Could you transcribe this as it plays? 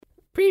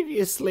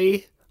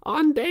Previously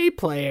on Day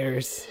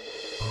Players.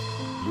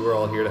 You are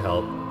all here to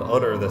help the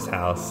owner of this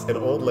house, an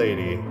old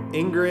lady,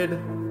 Ingrid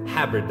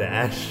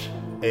Haberdash,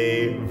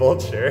 a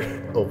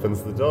vulture,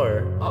 opens the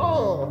door.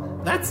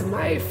 Oh, that's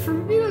my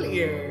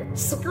familiar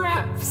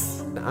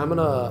Scraps. I'm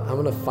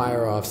gonna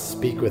fire off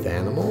Speak with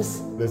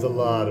Animals. There's a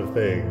lot of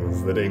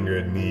things that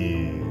Ingrid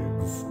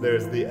needs.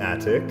 There's the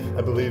attic.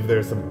 I believe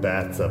there's some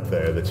bats up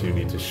there that you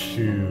need to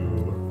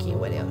shoo. Okay,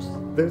 what else?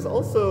 There's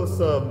also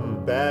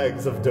some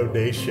bags of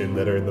donation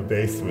that are in the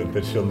basement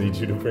that she'll need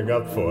you to bring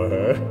up for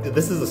her.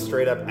 This is a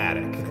straight up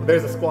attic.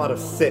 There's a squad of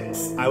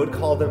 6. I would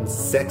call them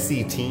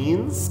sexy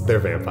teens. They're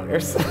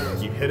vampires.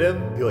 You hit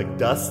him, he like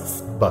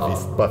dusts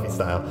Buffy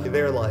style.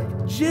 They're like,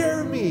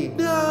 Jeremy,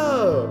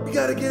 no! You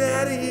gotta get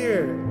out of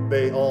here!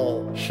 They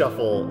all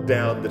shuffle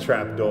down the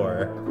trap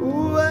door.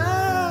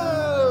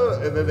 Whoa!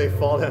 And then they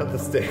fall down the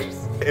stairs.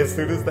 As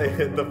soon as they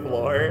hit the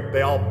floor,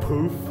 they all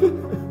poof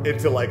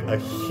into like a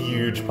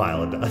huge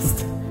pile of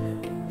dust.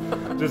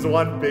 Just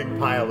one big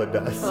pile of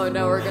dust. Oh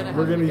no, we're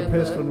gonna be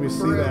pissed when we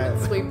see that.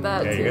 And sweep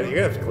that Yeah, too. you're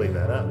gonna have to clean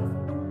that up.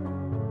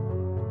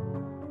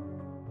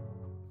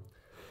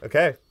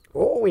 Okay.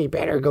 Oh, we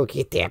better go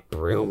get that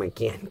broom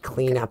again.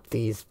 Clean up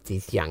these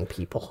young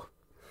people.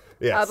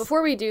 Yes.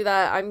 Before we do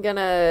that,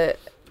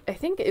 I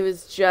think it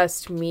was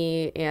just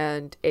me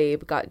and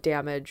Abe got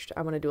damaged.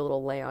 I want to do a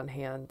little lay on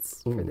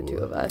hands for the two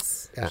of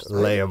us. Yeah,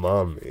 Lay them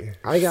on me.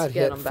 I got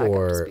Get hit 'em back up to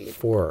for speed.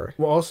 4.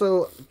 Well,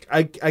 also,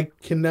 I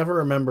can never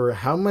remember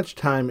how much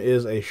time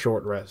is a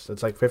short rest.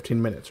 It's like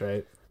 15 minutes,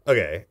 right?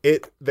 Okay.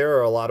 There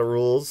are a lot of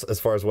rules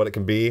as far as what it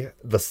can be.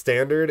 The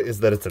standard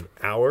is that it's an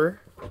hour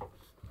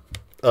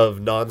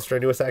of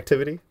non-strenuous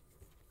activity.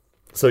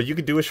 So you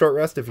can do a short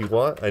rest if you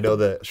want. I know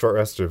that short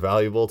rests are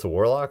valuable to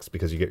warlocks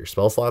because you get your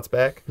spell slots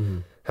back.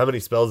 Mm-hmm. How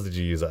many spells did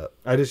you use up?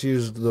 I just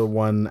used the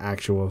one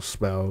actual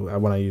spell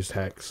when I used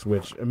Hex,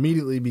 which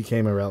immediately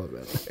became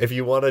irrelevant. If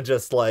you want to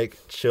just like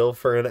chill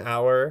for an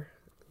hour,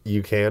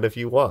 you can if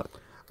you want.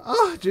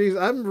 Oh, jeez,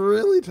 I'm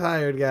really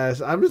tired,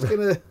 guys. I'm just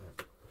gonna...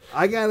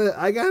 I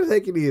gotta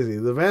take it easy.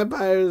 The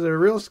vampires are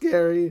real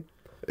scary.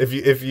 If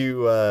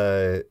you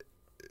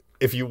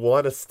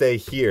want to stay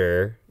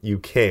here, you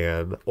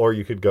can, or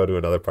you could go to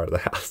another part of the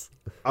house.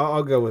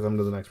 I'll go with them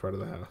to the next part of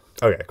the house.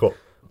 Okay, cool.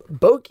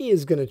 Boki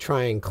is going to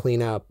try and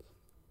clean up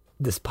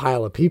this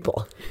pile of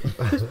people.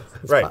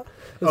 Right.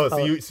 So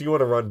you want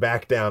to run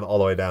back down all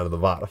the way down to the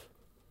bottom.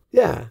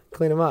 Yeah,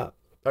 clean them up.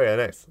 Okay,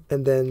 nice.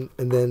 And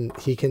then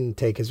he can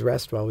take his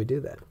rest while we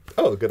do that.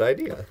 Oh, good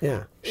idea.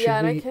 Yeah. Yeah,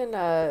 and I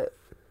can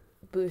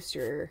boost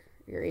your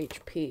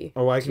HP.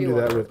 Oh, I can do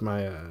that wanna- with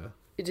my...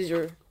 Did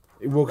your...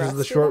 Well, because the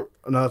Rest do short...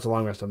 No, that's a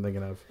long rest I'm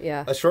thinking of.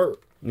 Yeah.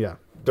 Yeah.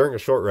 During a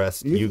short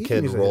rest, You you can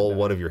can use a hit roll die.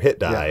 one of your hit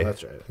die. Yeah,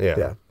 that's right. Yeah.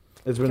 Yeah.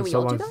 It's been Can we so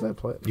all do long that? since I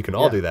played. You can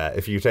all do that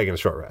if you're taking a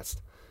short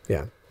rest.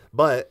 Yeah.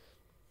 But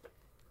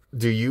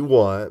do you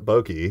want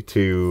Boki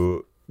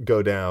to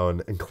go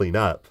down and clean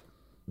up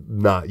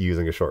not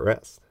using a short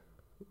rest?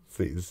 It's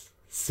these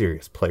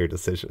serious player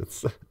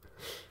decisions.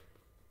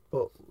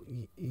 Well,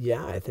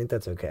 yeah, I think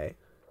that's okay.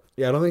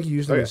 Yeah, I don't think you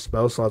used any Okay.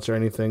 spell slots or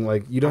anything.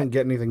 Like, you don't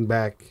get anything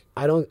back.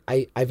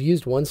 I've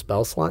used one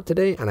spell slot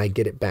today, and I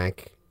get it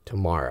back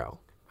tomorrow.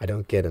 I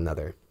don't get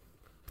another.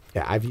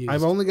 Yeah,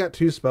 I've only got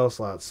 2 spell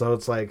slots, so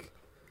it's like...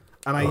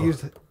 And I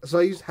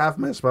used half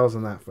my spells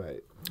in that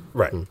fight.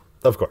 Right.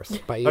 Of course.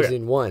 by Okay.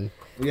 using one.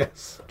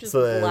 Yes. Just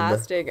So then-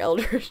 blasting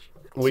Eldritch.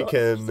 We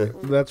can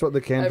That's what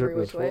the cantrip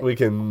Every is which way. for. we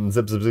can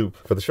zip zip zoop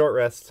for the short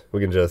rest. We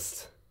can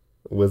just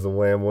whizzle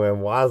wham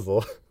wham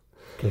wazzle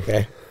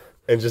Okay.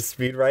 and just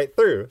speed right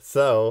through.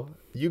 So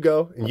you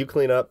go and you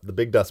clean up the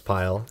big dust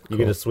pile. You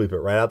can just sweep it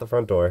right out the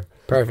front door.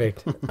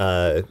 Perfect.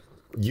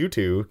 You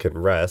two can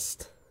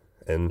rest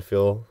and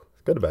feel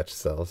good about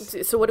yourselves.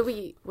 So what do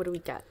we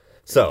get?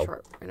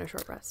 So In a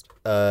short rest.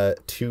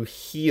 to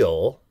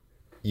heal,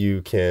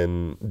 you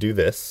can do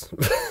this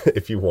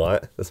if you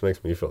want. This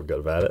makes me feel good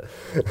about it.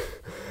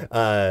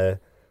 I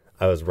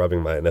was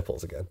rubbing my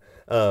nipples again.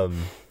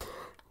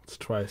 It's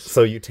twice.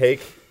 So you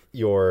take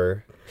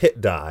your hit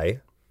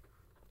die,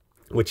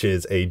 which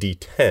is a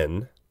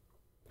D10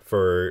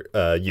 for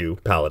you,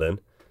 Paladin.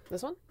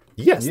 This one?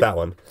 Yes, that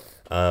one.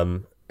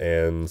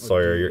 And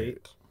Sawyer, your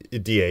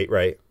D8,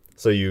 right?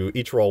 So you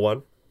each roll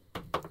one.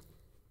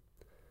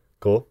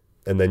 Cool.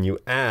 And then you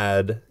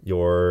add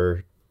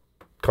your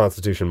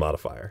Constitution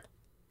modifier.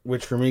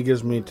 Which for me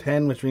gives me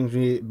 10, which brings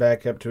me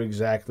back up to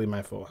exactly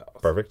my full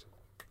health. Perfect.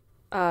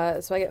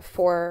 So I get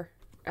 4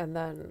 and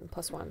then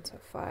 +1, so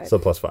 5. So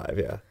 +5,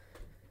 yeah.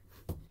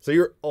 So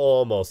you're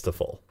almost to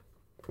full.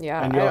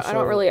 Yeah, And you I also-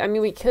 don't really... I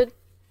mean, we could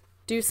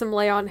do some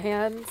lay on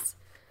hands.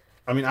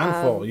 I mean,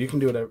 I'm full. You can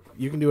do whatever.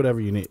 You can do whatever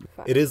you need.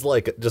 It is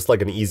like just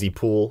like an easy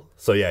pool.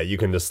 So yeah, you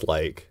can just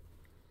like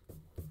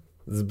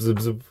zip zip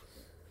zip,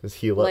 just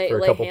heal up Lay for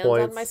a couple hands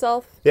points. on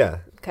myself. Yeah.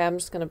 Okay, I'm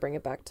just going to bring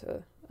it back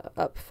to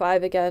up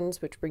 5 again,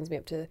 which brings me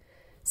up to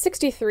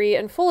 63,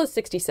 and full is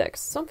 66.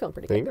 So I'm feeling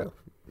pretty There good. you go.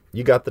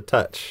 You got the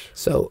touch.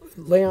 So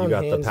lay on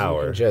got the hands.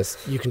 power.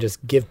 You can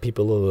just give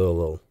people a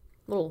little.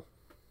 Little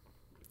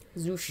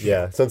Zoosh.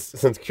 Yeah,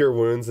 since Cure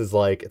Wounds is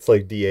like it's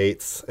like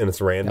D8s and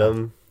it's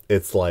random,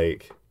 it's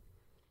like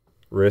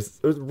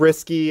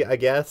risky, I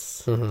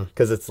guess,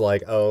 because it's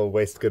like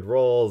waste good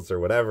rolls or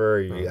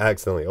whatever. You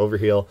accidentally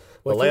overheal.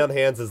 The lay on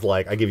hands is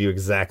like I give you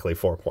exactly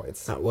 4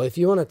 points. Well, if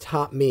you want to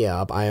top me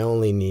up, I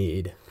only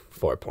need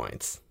 4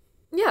 points.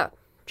 Yeah.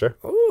 Sure.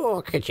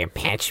 Ooh, could you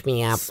patch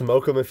me up?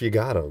 Smoke them if you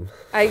got them,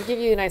 I give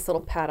you a nice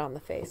little pat on the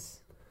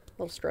face.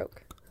 Little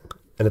stroke.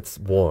 and it's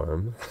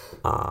warm.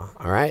 All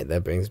right,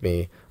 that brings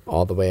me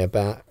all the way up.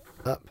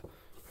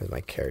 Where's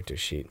my character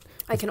sheet?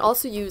 I can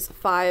also use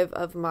 5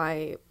 of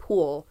my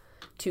pool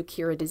to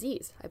cure a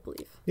disease, I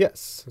believe.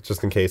 Yes,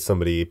 just in case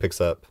somebody picks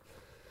up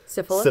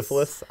Syphilis.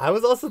 syphilis. I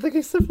was also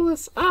thinking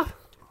syphilis.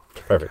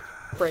 Perfect.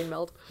 Brain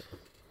meld.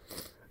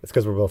 It's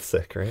because we're both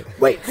sick, right?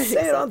 Wait,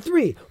 say it on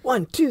 3.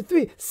 1, 2,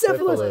 3.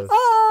 Syphilis. Syphilis.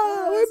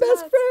 We're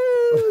best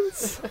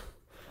friends.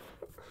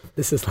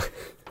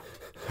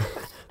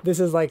 This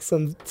is like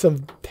some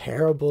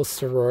terrible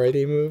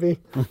sorority movie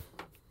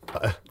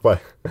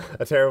What?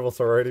 A terrible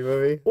sorority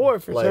movie? or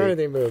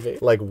fraternity movie.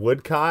 Like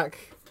Woodcock?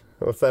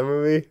 What's that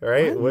movie?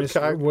 Right?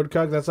 Woodcock? Mr.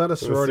 Woodcock. That's not a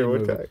sorority Mr. movie.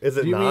 Woodcock. Is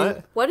it Do you not?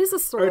 mean- What is a Are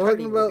you sorority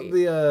talking about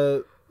movie?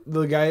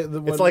 the guy?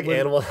 It's like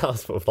Animal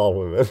House but with all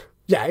women.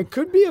 Yeah, it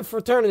could be a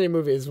fraternity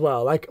movie as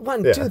well. Like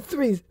 1, Yeah. 2,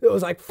 3. It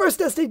was like first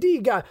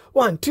STD guy.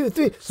 1, 2,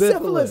 3.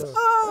 Syphilis.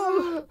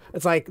 Oh,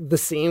 it's like the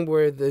scene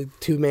where the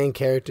 2 main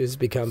characters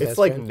become It's best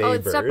like friends. Oh,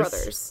 it's Neighbors. Step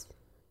Brothers.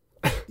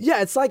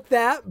 Yeah, it's like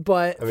that,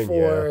 but I mean,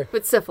 for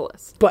With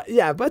syphilis. but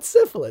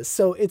syphilis.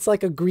 So it's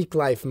like a Greek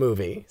life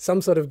movie,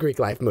 some sort of Greek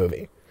life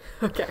movie.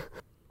 Okay.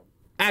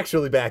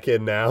 Actually back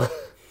in now.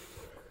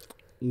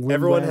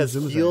 Everyone has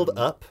healed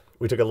up.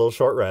 We took a little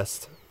short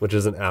rest, which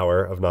is an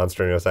hour of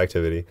non-strenuous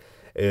activity.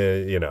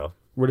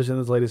 We're just in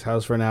this lady's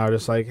house for an hour,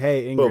 just like,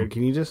 hey, Ingrid, Boom.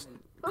 can you just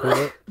quit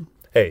it?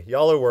 Hey,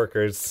 y'all are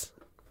workers.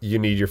 You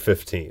need your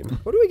 15.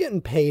 What are we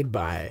getting paid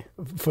by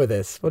for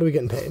this? What are we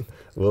getting paid?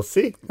 We'll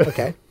see.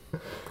 Okay.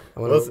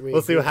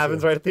 We'll see what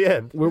happens right at the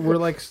end. We're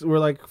like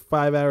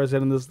 5 hours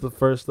in, and this is the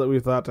first that we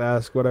thought to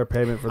ask what our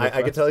payment for.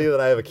 I can tell you that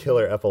I have a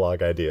killer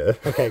epilogue idea.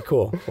 Okay,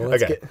 cool. Well,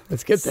 let's Okay.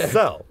 get there.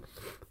 So,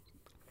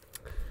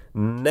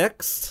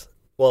 next,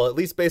 well, at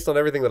least based on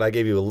everything that I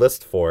gave you a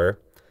list for,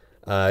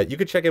 you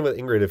could check in with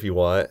Ingrid if you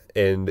want,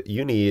 and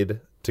you need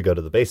to go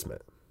to the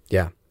basement.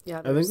 Yeah. Yeah,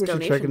 I think there's we should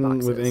donation check in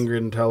with boxes. Ingrid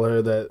and tell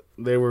her that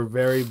they were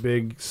very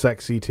big,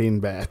 sexy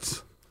teen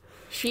bats.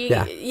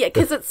 Yeah. Yeah,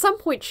 because at some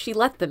point she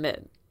let them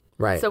in.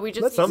 Right. So we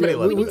just Let's- Somebody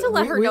let we need them to in.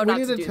 let her know we not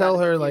need to to do tell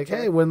that in her, the like,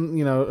 future. hey, when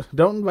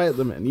don't invite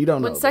them in. You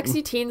don't know. When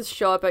sexy teens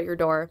show up at your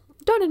door,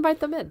 don't invite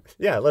them in.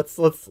 Yeah, let's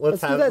do that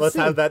have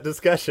soon. that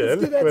discussion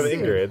Let's do that with soon.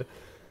 Ingrid.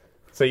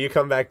 So you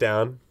come back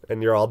down,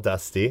 and you're all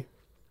dusty.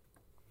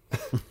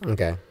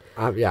 Okay.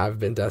 Yeah, I've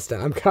been dusted.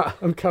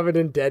 I'm covered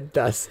in dead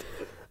dust.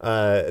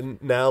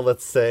 Now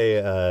let's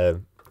say,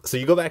 so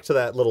you go back to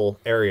that little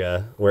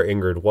area where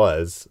Ingrid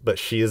was, but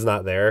she is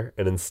not there,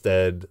 and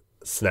instead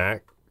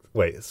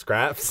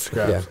Scraps?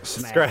 Yeah.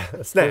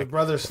 His Snack.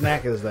 brother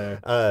Snack is there.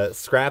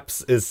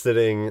 Scraps is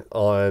sitting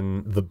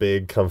on the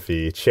big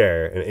comfy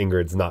chair, and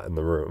Ingrid's not in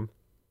the room.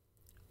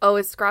 Oh,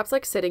 is Scraps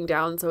like sitting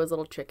down so his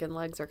little chicken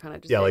legs are kind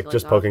of just Yeah, like dangling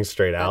just off? poking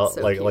straight That's out,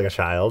 so like cute. a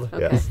child.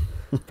 Okay. Yes,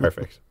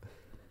 perfect.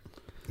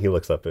 He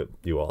looks up at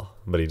you all,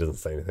 but he doesn't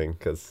say anything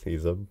because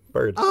he's a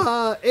bird.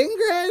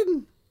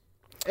 Ingrid.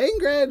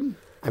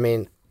 I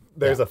mean,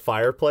 There's a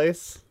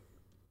fireplace,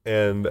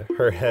 and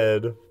her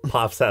head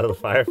pops out of the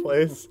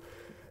fireplace,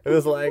 and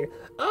is like,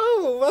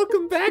 "Oh,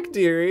 welcome back,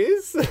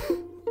 dearies.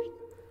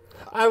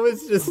 I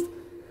was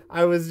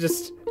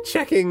just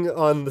checking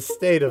on the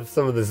state of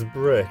some of this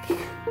brick."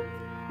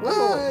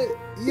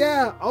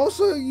 Yeah.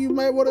 Also, you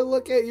might want to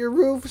look at your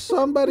roof.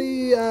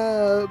 Somebody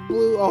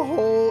blew a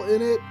hole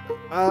in it.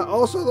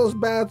 Also, those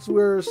bats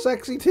were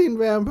sexy teen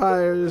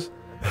vampires.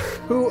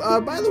 Who,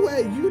 by the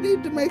way, you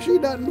need to make sure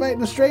you're not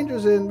inviting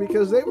strangers in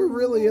because they were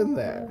really in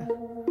there.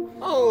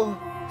 Oh,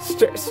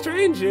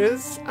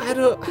 strangers! I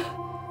don't.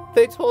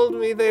 They told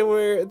me they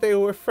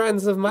were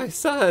friends of my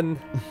son,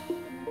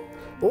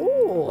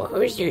 Ooh,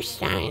 who's your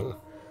son?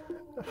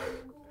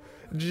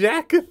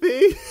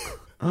 Jackathy.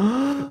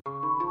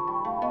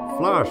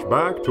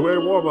 Flashback to a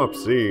warm-up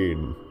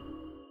scene.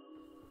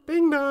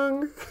 Bing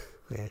dong.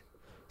 yeah.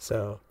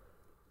 So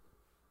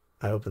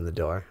I open the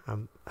door.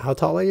 How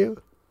tall are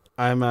you?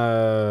 I'm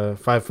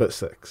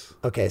 5'6".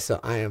 Okay, so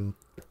I am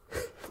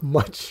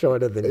much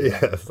shorter than you.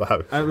 Yes,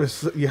 I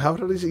was. How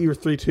old is it? You were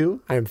 3'2".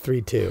 I am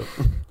 3'2".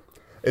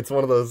 it's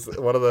one of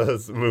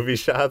those movie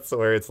shots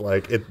where it's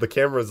like the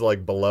camera's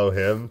like below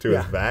him to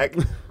his back,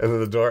 and then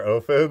the door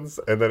opens,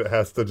 and then it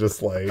has to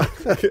just like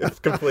it's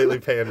completely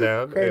pan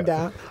down. Turn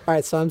down. All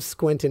right, so I'm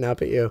squinting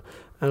up at you.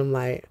 And I'm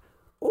like,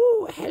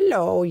 Ooh,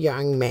 hello,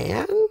 young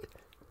man.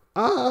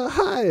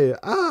 Hi.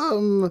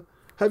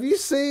 Have you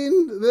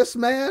seen this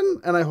man?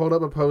 And I hold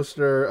up a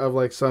poster of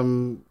like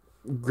some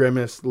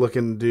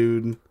grimace-looking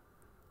dude.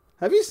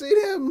 Have you seen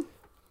him?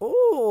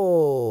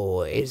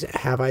 ooh,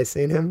 have I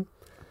seen him?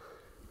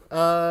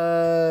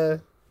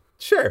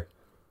 Sure.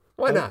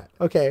 Why not?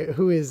 Okay,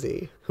 who is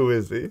he? Who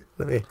is he?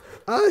 Let me.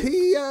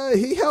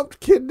 He helped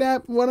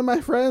kidnap one of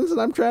my friends,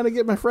 and I'm trying to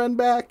get my friend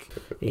back.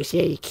 You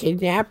say you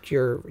kidnapped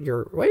your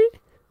what?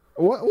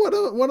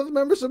 One of the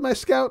members of my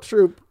scout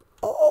troop.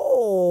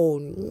 Oh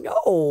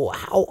no!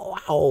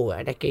 How?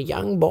 Like a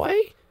young boy?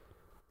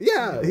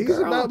 Yeah, he's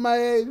Girl. about my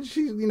age.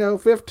 He's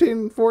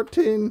 15,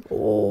 14.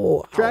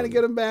 Oh, Trying to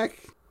get him back.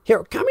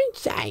 here, come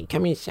inside.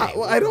 Come inside.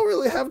 Well, I don't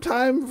really have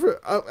time for.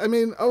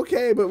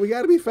 Okay, but we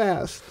got to be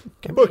fast.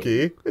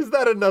 Bookie, is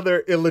that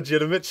another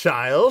illegitimate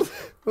child?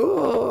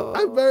 Oh,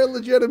 I'm very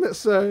legitimate,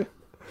 sir.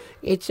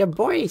 it's a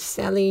boy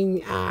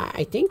selling,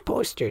 I think,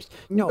 posters.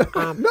 No,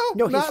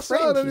 No, his not friends.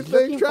 selling He's anything.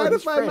 looking Trying for to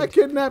his find my friends.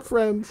 kidnapped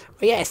friends. Oh,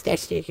 yes,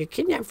 that's it. Your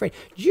kidnapped friend.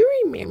 Do you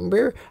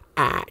remember?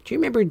 Do you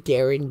remember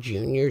Darren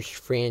Jr.'s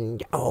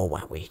friend? Oh,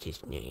 what was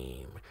his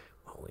name?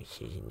 What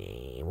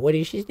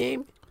is his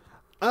name?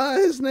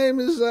 His name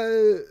is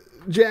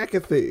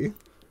Jackathy.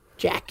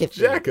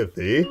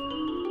 Jackathy?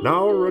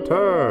 Now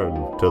return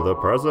to the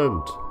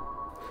present.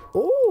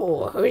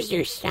 Oh, who's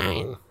your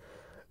son?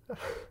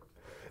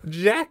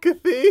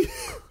 Jackathy?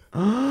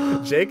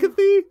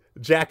 Jacathy?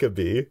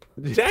 Jacoby?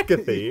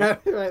 Jackathy?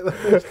 Right, the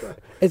first time.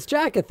 It's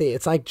Jackathy.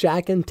 It's like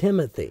Jack and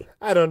Timothy.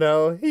 I don't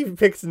know. He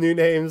picks new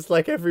names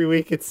like every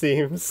week, it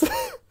seems.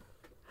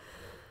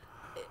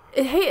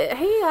 Hey,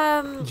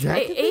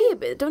 Jackathy?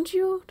 Abe, don't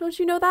you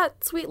know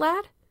that sweet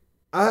lad?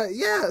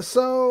 Yeah,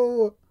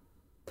 so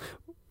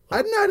I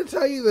didn't know how to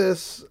tell you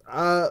this.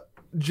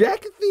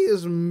 Jackathy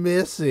is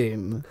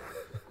missing.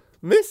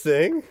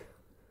 Missing?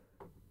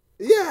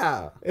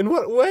 Yeah. In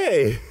what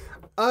way?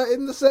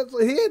 In the sense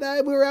that he and I,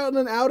 we were out in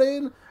an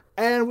outing,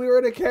 and we were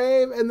in a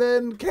cave, and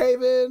then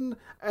cave in,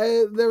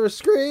 and there were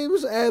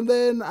screams, and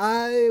then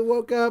I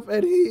woke up,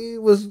 and he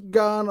was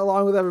gone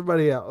along with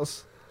everybody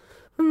else.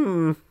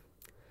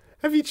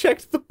 Have you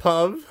checked the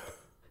pub?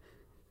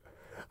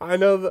 I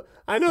know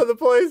the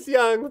boy's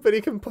young, but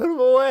he can put him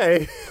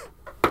away.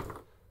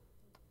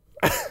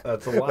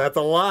 That's a lie. That's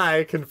a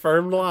lie.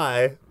 Confirmed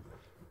lie.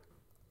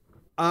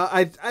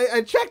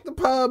 I checked the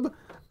pub.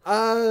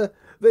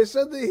 They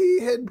said that he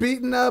had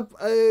beaten up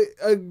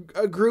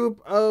a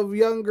group of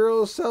young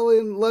girls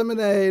selling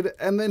lemonade,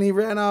 and then he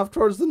ran off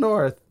towards the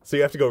north. So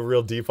you have to go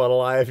real deep on a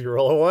lie if you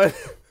roll a one.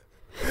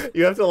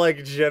 You have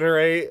to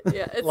generate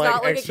Yeah, it's like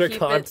not like a extra keep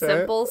content. it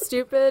simple,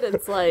 stupid.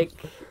 It's like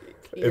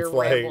you're It's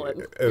like- rambling.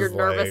 it's You're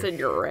nervous like- and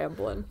you're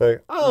rambling.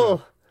 Like,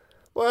 oh,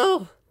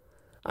 well,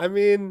 I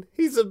mean,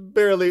 he's a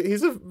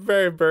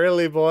very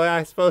burly boy.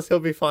 I suppose he'll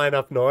be fine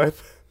up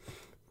north.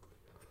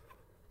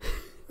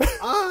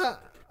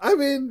 I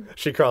mean,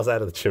 She crawls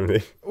out of the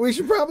chimney. we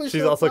should probably.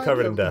 She's still also find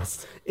covered him. in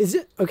dust. Is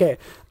it okay?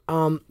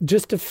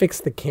 Just to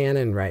fix the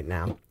canon right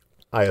now.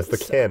 Ah, yes, the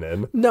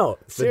cannon. No,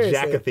 The seriously.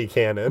 Jackathy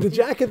cannon. The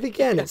Jackathy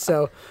canon.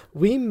 So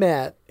we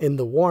met in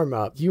the warm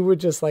up. You were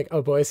just like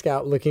a Boy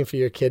Scout looking for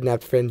your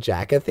kidnapped friend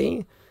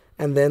Jackathy,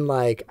 and then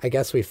I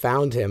guess we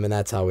found him, and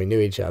that's how we knew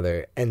each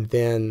other. And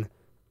then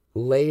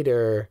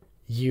later,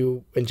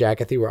 you and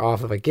Jackathy were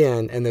off of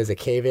again, and there's a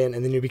cave in,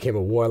 and then you became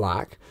a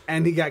warlock.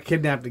 And he got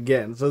kidnapped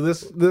again. So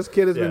this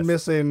kid has Yes. been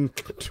missing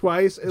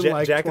twice in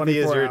like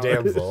Jackathy 24 is your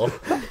hours. damsel.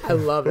 I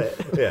love it.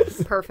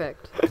 Yes.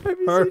 Perfect. Have you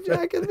seen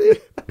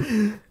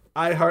Jackathy?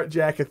 I heart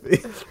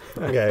Jackathy.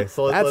 Okay,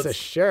 so That's a let's.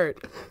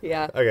 shirt.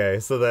 Yeah. Okay,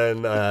 so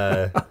then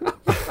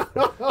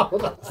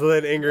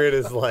Ingrid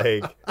is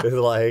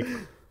like,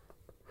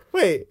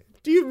 wait,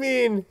 do you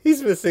mean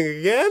he's missing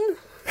again?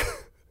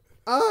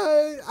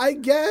 I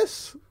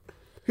guess.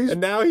 And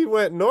now he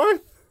went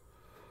north?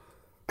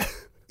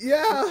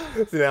 Yeah.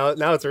 So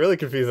now it's really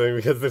confusing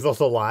because there's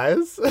also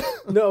lies.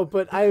 No,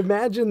 but I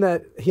imagine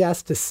that he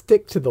has to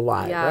stick to the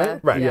lie, Yeah. right?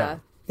 Right. Yeah.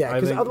 Yeah, I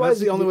because think otherwise that's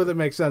the only way that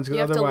makes sense. 'cause You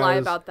have to lie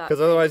otherwise- about that.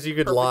 Because otherwise you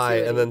could lie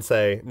Perpetuity. and then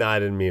say, no, I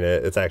didn't mean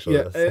it. It's actually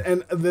Yeah, this.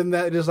 and then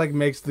that just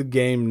makes the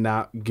game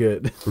not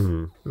good.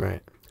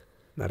 Right.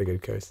 Not a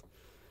good curse.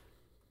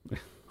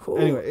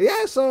 Anyway,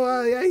 yeah.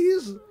 So yeah,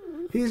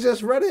 he's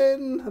just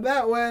running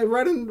that way,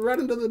 running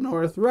to the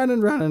north,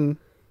 running.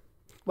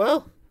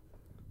 Well,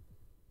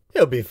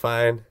 he'll be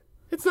fine.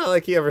 It's not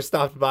like he ever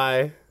stopped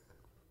by.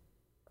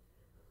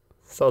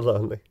 So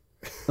lonely.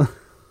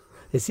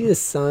 Is he a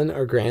son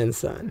or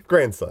grandson?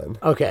 Grandson.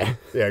 Okay.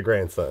 Yeah,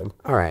 grandson.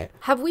 All right.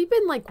 Have we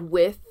been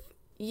with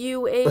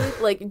you,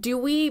 Abe? Do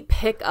we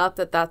pick up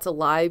that that's a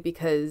lie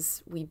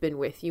because we've been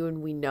with you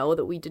and we know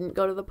that we didn't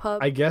go to the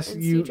pub? I guess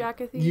and you see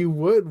Jackathy? you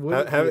would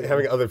wouldn't you?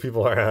 Having other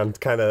people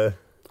around kind of.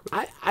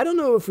 I don't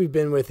know if we've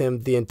been with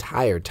him the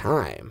entire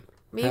time.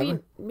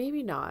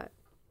 Maybe not.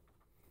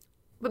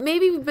 But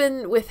maybe we've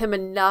been with him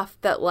enough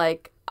that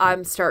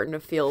I'm starting to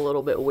feel a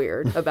little bit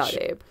weird about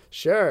Abe.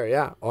 Sure,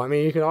 yeah. Well, I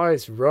mean, you can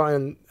always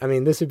run. I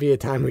mean, this would be a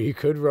time where you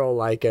could roll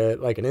like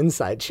an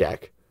inside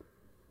check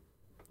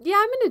Yeah,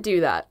 I'm gonna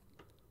do that.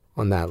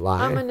 on that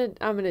lie. I'm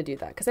gonna do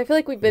that because I feel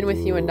like we've been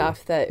with you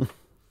enough that,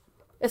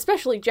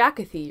 especially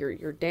Jackathy,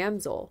 your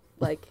damsel,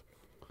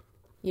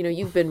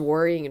 you've been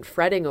worrying and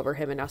fretting over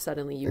him, and now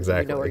suddenly you know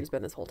Exactly. where he's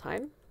been this whole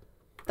time.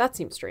 That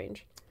seems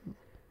strange.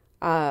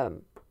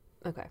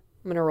 Okay,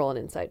 I'm gonna roll an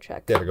inside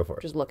check. Yeah, go for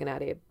it. Just looking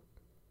at Abe.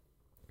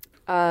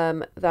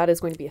 That is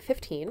going to be a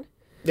 15.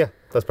 Yeah,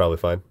 that's probably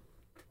fine.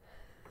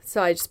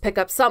 So I just pick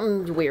up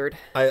something weird.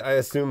 I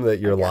assume that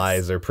your I guess.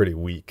 lies are pretty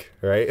weak,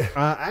 right?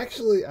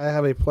 Actually, I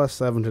have a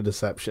 +7 to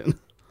deception.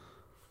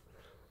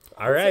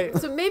 All right.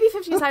 So maybe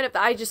 15 is high enough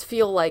that I just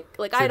feel like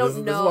I don't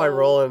know. This is why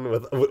rolling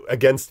with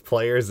against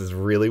players is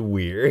really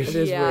weird. It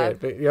is Yeah. weird.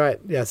 But you're right.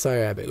 Yeah,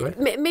 sorry, Abby. What?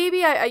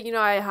 Maybe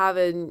I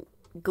haven't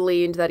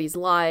gleaned that he's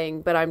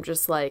lying, but I'm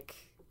just like,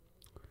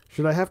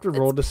 Should I have to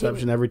roll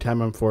deception every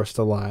time I'm forced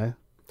to lie?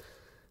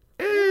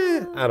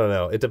 I don't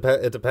know. It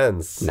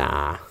depends.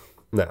 Nah.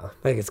 No.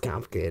 I think it's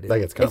complicated.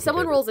 Like it's complicated. if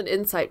someone rolls an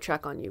insight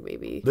check on you,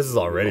 maybe. This is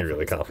already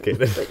really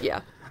complicated. But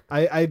yeah.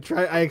 I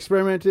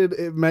experimented.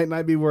 It might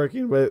not be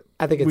working, but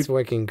I think it's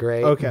working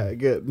great. okay,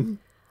 good.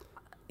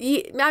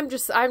 I'm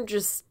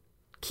just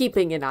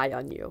keeping an eye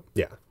on you.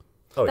 Yeah.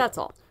 Oh, That's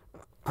all.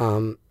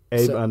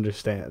 Abe So-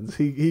 understands.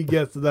 He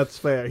gets that's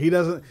fair. He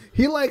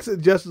likes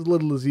it just as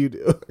little as you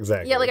do.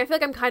 exactly. Yeah, like I feel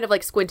like I'm kind of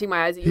like squinting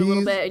my eyes at you a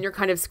little He's- bit, and you're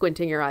kind of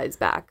squinting your eyes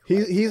back.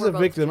 He's We're a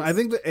both victim. I just-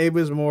 think that Abe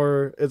is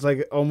more. It's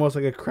like almost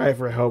like a cry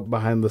for help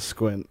behind the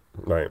squint.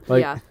 Right.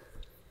 Like, yeah.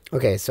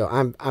 Okay, so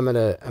I'm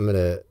gonna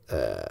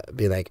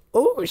be like,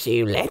 oh, so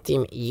you let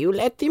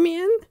him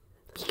in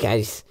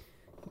because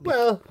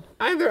Well,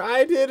 either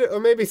I did or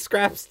maybe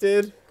Scraps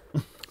did.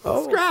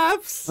 oh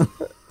Scraps.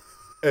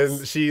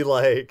 And she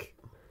looks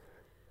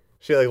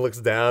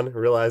down,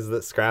 realizes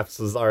that Scraps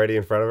was already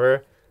in front of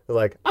her. They're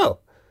like, oh,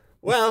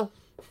 well,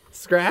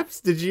 Scraps,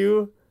 did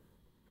you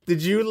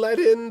let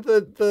in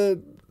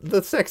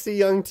the sexy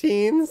young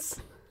teens?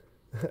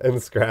 And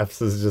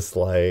Scraps is just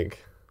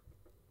like,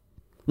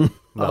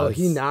 nods.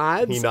 he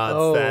nods? He nods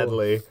Oh.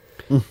 sadly,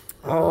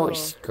 Oh,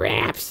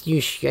 Scraps, you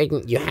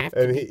shouldn't. You have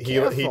to and be he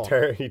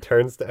careful. he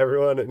turns to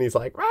everyone and he's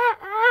like, "Rah,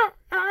 rah,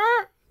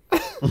 rah."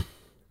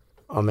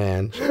 Oh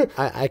man,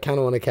 I kind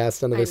of want to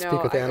cast another I speak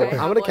know, with I animals.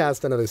 have I'm gonna one.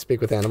 cast another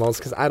speak with animals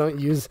because I don't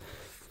use.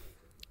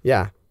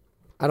 Yeah,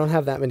 I don't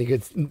have that many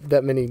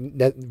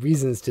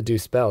reasons to do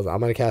spells. I'm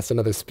gonna cast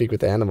another speak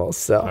with animals.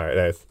 So All right,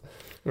 nice.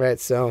 right,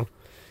 so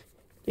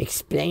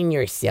Explain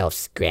yourself,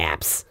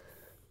 Scraps.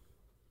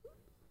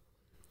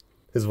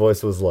 His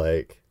voice was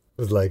like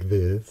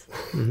this.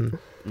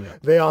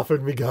 They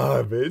offered me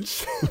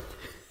garbage.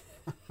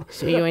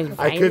 So you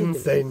invited I couldn't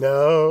them, say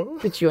no.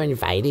 but you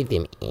invited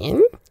them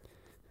in?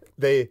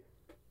 They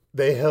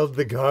held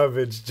the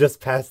garbage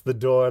just past the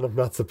door, and I'm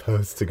not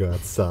supposed to go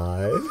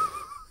outside.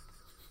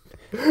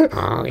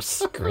 Oh,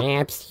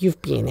 Scraps,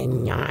 you've been a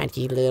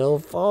naughty little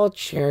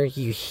vulture.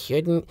 You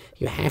shouldn't.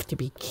 You have to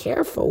be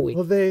careful with.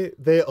 Well,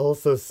 they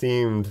also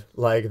seemed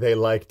like they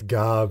liked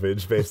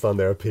garbage based on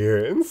their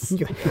appearance.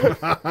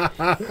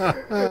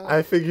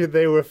 I figured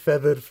they were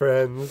feathered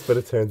friends, but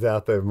it turns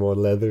out they're more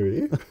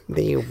leathery.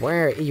 They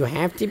were. You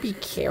have to be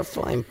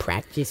careful and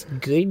practice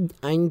good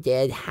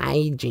undead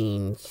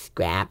hygiene,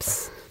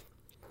 Scraps.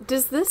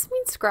 Does this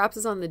mean Scraps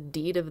is on the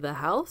deed of the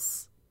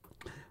house?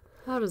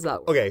 How does that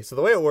work? Okay, so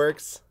the way it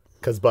works,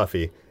 because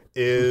Buffy,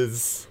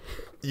 is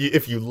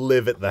if you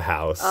live at the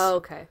house. Oh,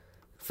 okay.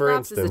 For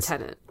Scraps is instance, a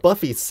tenant.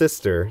 Buffy's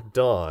sister,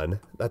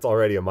 Dawn, that's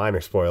already a minor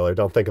spoiler.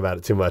 Don't think about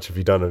it too much if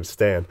you don't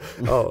understand.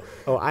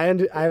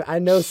 I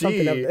know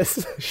something of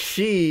this.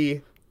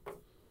 She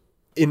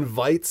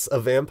invites a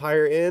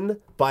vampire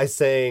in by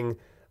saying,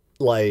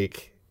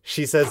 like,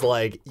 she says,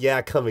 like,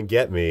 yeah, come and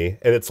get me.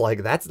 And it's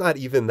like, that's not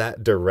even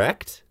that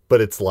direct, but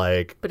it's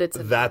like,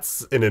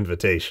 that's an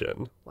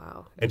invitation.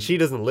 Wow. And she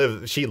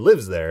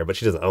lives there, but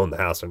she doesn't own the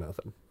house or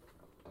nothing.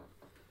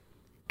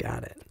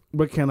 Got it.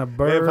 But can a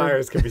bird?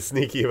 Vampires can be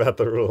sneaky about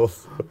the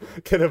rules.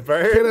 Can a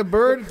bird? Can a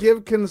bird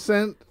give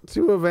consent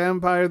to a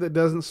vampire that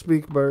doesn't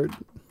speak bird?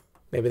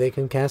 Maybe they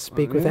can cast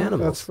speak with Yeah,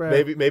 animals. That's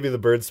fair. Maybe the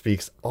bird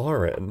speaks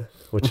Auran,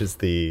 which is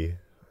the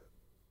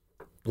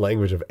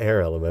language of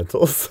air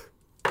elementals.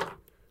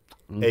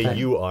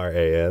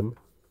 Auran.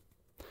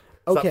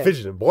 Stop Okay.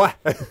 fidgeting, boy.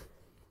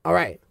 All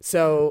right.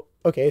 So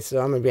I'm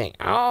gonna be like,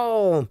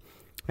 Oh,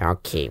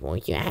 okay. Well,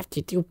 you have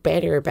to do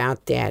better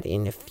about that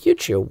in the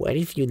future. What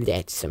if you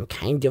let some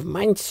kind of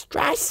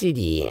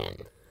monstrosity in?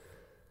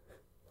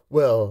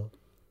 Well,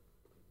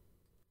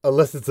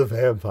 unless it's a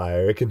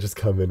vampire, it can just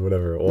come in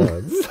whenever it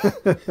wants.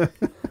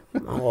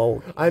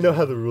 Oh, I know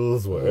how the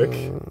rules work.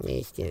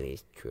 yes, that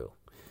is true.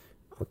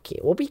 Okay,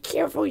 well, be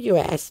careful you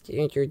ask to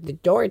enter the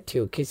door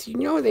too, because you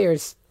know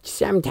there's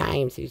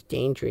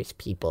dangerous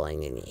people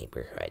in the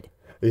neighborhood.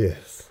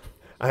 Yes,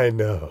 I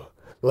know.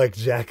 Like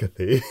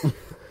Jacathy.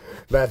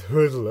 That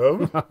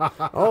hoodlum.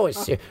 Oh,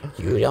 so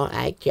you don't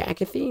like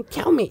Jacathy?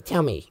 Tell me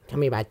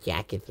about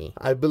Jacathy.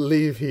 I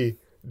believe he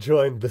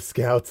joined the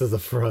Scouts as a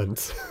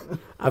front.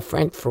 A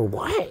front for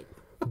what?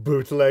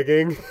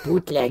 Bootlegging.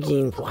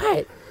 Bootlegging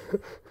what?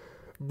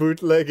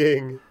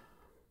 Bootlegging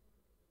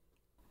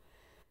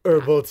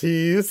herbal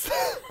teas.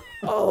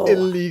 Oh,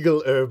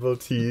 Illegal herbal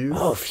teas.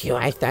 oh, phew!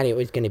 I thought it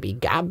was gonna be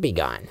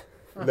Gobbegon.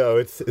 No,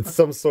 it's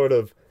some sort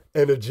of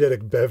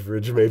energetic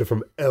beverage made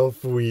from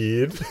elf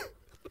weed.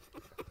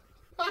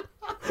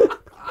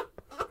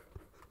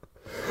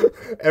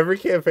 Every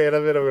campaign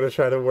I'm in, I'm going to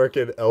try to work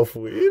in elf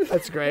weed.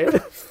 that's great.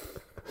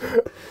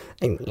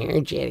 An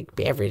energetic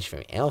beverage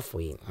from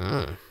Elfweed.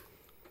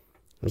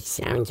 It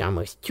sounds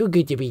almost too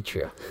good to be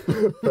true.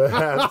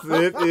 Perhaps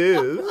it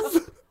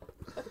is.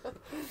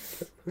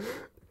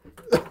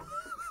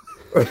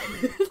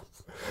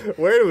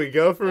 Where do we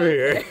go from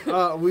here?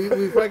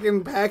 We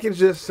fucking package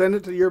this, send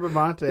it to Yerba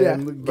Mate, Yeah.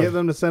 and give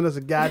them to send us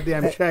a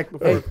goddamn check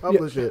before we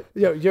publish it.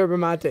 Yo, Yerba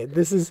Mate,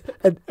 this is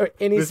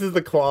any This is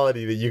the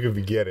quality that you could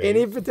be getting.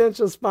 any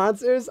potential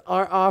sponsors.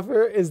 Our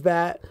offer is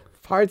that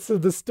parts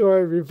of the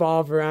story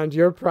revolve around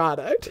your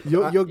product.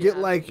 You'll get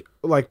like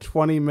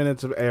 20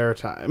 minutes of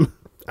airtime.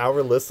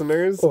 Our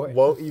listeners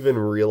won't even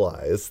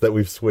realize that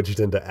we've switched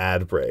into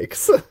ad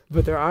breaks.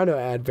 But there are no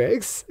ad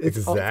breaks.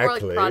 It's More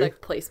Exactly. like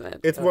product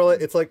placement. It's more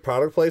like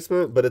product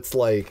placement, but it's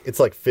like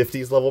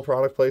 50s level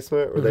product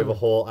placement where they have a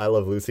whole I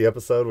Love Lucy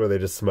episode where they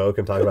just smoke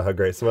and talk about how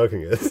great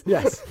smoking is.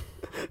 yes,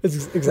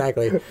 it's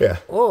exactly. Yeah.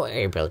 Oh,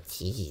 herbal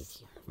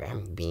teas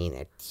from being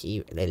a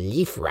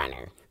leaf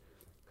runner.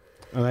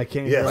 And I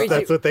can't Yes, hear,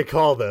 that's what they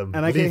call them.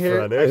 and I leaf can't hear, I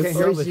runners. can't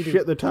hear all the Or is it-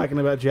 shit they're talking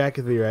about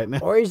Jacathy right now.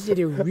 Or is it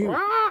a root?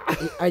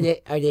 Are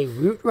they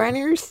root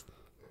runners?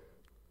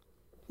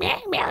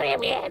 Wait,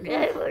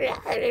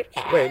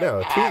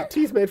 no.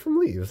 Tea's made from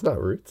leaves,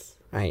 not roots.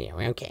 Oh, yeah,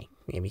 okay,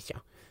 maybe so.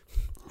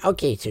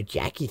 Okay, so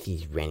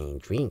Jacathy's running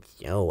drinks.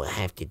 Oh, we'll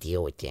have to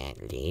deal with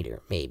that later,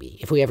 maybe.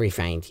 If we ever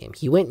find him.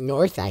 He went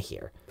north, I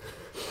hear.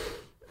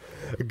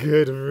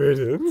 Good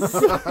riddance.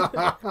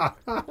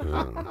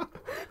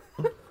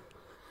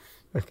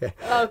 Okay.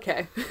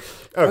 Okay.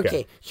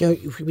 Okay, so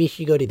we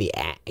should go to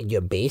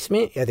your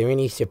basement. Are there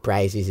any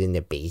surprises in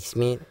the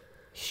basement?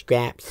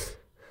 Scraps?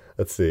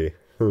 Let's see.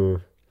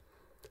 You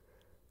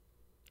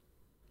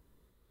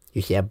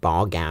see a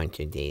ball gown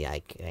today,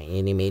 like an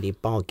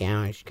animated ball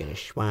gown. It's gonna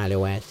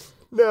swallow us.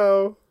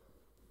 No.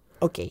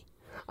 Okay.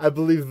 I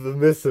believe the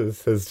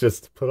missus has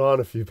just put on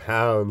a few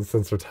pounds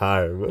since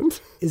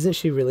retirement. Isn't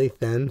she really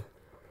thin?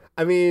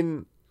 I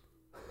mean,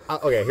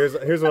 okay. Here's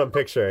what I'm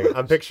picturing.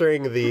 I'm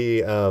picturing what's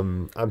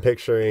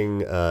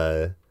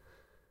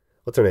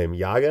her name?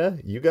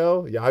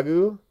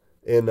 Yagu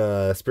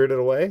in Spirited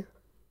Away.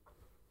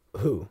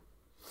 Who?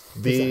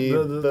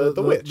 The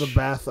witch, The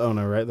bath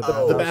owner, right? The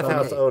the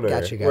bathhouse owner,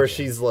 Gotcha. where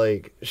she's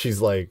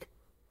like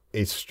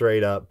a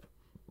straight up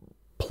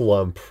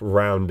plump,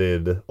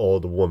 rounded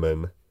old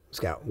woman. She's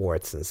got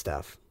warts and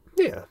stuff.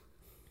 Yeah,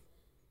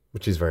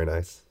 but she's very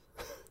nice.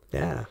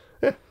 Yeah.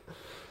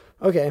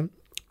 Okay.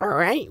 All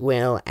right.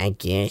 Well, I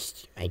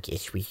guess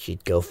we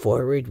should go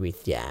forward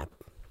with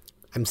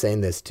I'm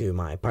saying this to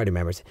my party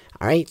members.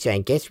 All right. So I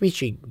guess we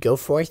should go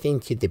forth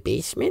into the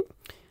basement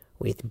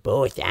with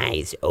both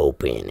eyes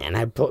open. And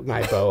I put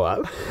my bow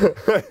up.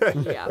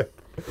 Yeah.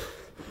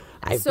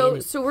 I've So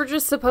been- so we're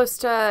just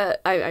supposed to.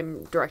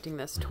 I'm directing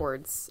this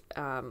towards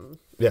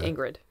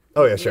Ingrid.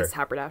 Oh, yeah, sure. Miss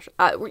Haberdash.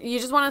 You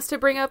just want us to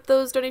bring up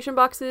those donation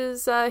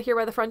boxes here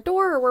by the front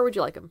door, or where would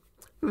you like them?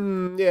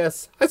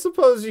 Yes, I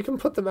suppose you can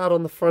put them out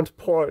on the front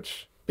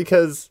porch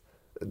because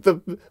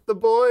the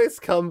boys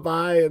come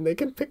by and they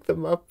can pick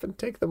them up and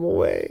take them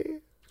away.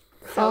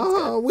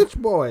 Which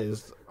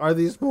boys are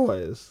these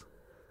boys?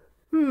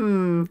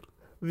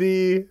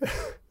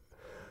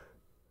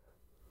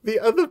 The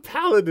other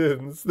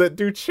paladins that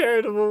do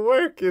charitable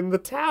work in the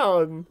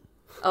town.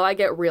 Oh, I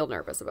get real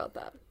nervous about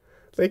that.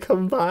 They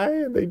come by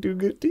and they do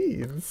good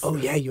deeds. Oh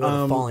yeah, you had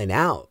a falling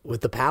out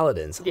with the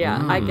paladins. Yeah,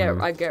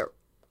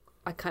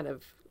 I kind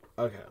of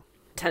Okay.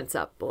 tense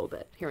up a little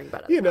bit hearing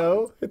about it. You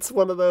know, it's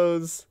one of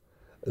those.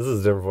 This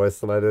is a different voice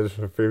than I did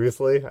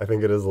previously. I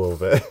think it is a little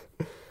bit.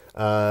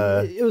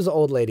 It was an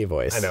old lady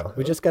voice. I know.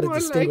 We just got to More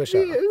distinguish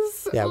like our.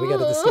 this. Yeah, we got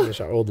to distinguish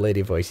our old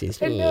lady voices.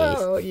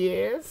 Oh,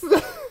 yes.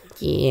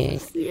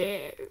 yes,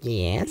 Yes.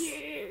 yes.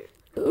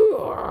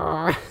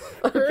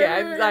 Okay,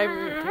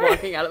 I'm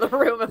walking out of the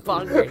room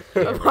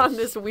upon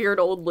this weird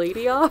old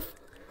lady off.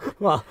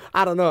 Well,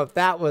 I don't know if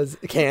that was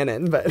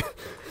canon, but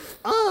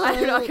I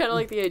don't know. I kind of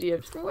like the idea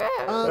of just,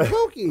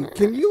 Pokey,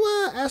 can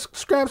you ask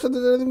Scraps if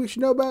there's anything we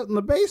should know about in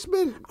the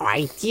basement? Oh,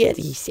 I did.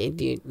 He said,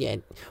 dude. Yeah.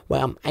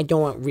 Well, I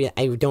don't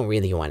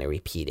really want to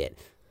repeat it.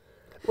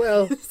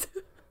 Well,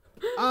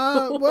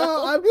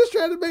 Well, I'm just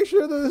trying to make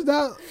sure that there's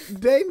not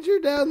danger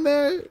down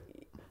there.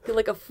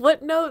 like a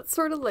footnote,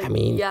 sort of like I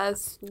mean,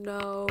 yes,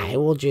 no. I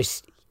will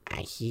just.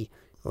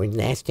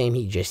 Last time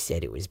he just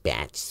said it was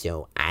bats,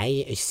 so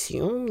I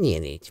assume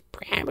that it's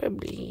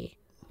probably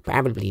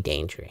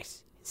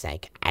dangerous. It's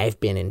like I've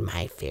been in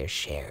my fair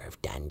share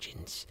of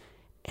dungeons,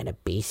 and a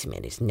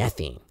basement is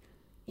nothing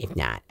if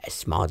not a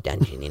small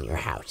dungeon in your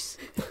house.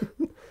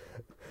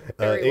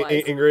 Very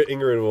wise.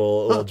 Ingrid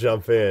will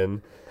jump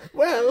in.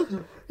 Well,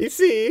 you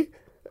see,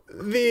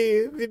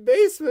 the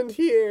basement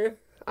here,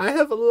 I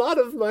have a lot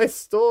of my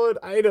stored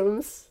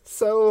items,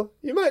 so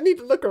you might need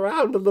to look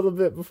around a little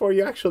bit before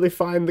you actually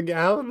find the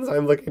gowns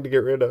I'm looking to get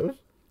rid of.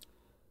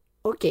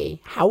 Okay,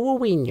 how will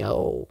we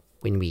know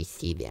when we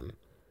see them?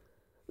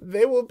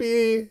 They will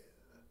be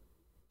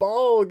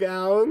ball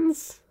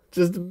gowns.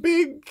 Just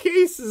big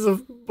cases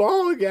of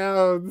ball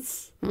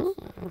gowns.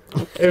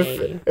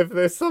 Okay. If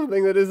there's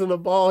something that isn't a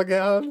ball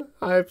gown,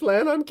 I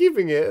plan on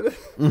keeping it.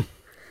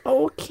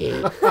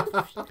 Okay.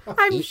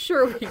 I'm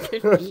sure we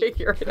can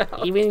figure it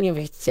out. Even if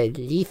it's a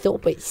lethal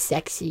but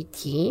sexy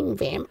teen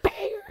vampire?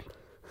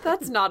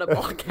 That's not a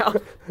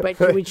walkout. But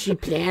would she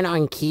plan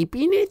on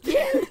keeping it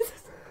then?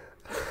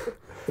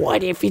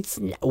 What if it's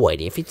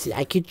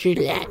like a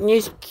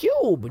gelatinous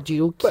cube? Do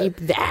you keep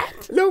that?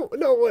 No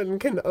one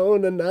can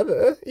own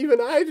another.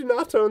 Even I do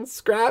not own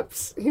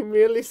Scraps. He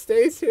merely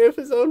stays here of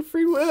his own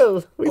free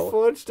will. We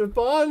forged a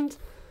bond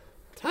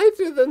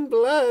tighter than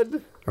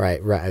blood.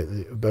 Right.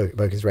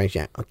 Book is right.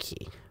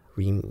 Okay,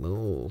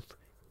 remove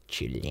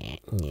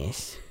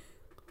gelatinous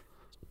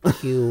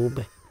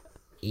cube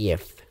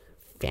if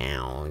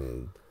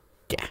found.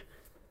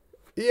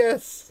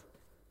 Yes.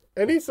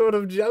 Any sort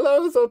of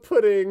jellos or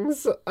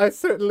puddings, I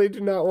certainly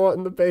do not want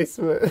in the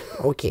basement.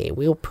 Okay,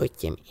 we'll put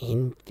them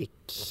in the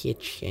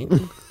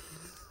kitchen.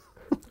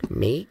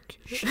 Make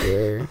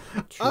sure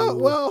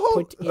to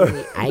put in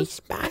the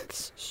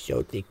icebox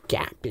so the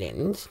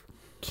goblins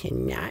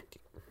cannot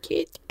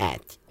get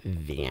at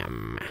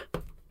them.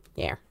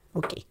 There.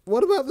 Okay.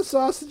 What about the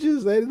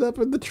sausages? They ended up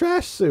in the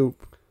trash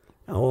soup.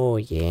 Oh,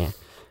 yeah.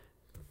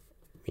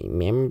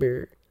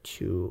 Remember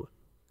to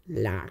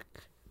lock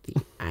the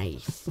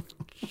ice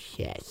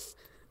chest.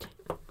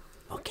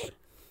 Okay.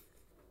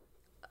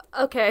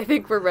 Okay, I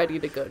think we're ready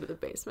to go to the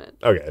basement.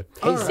 Okay.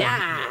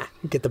 Huzzah!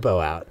 Get the bow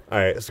out. All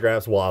right,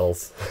 Scraps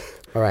waddles.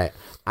 All right.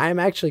 I'm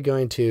actually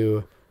going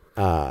to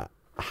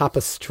hop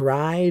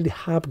astride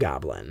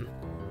Hobgoblin.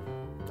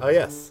 Oh,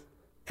 yes.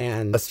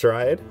 And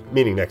Astride,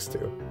 meaning next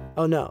to.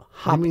 oh no,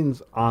 That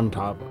means on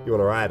top. You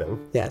want to ride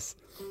him? yes,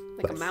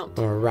 Like a mount.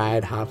 I'm gonna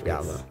ride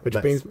Hobgoblin,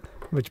 Nice.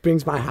 which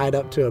brings my height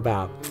up to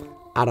about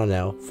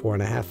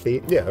 4.5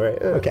 feet. Yeah, right.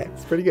 Yeah, Okay.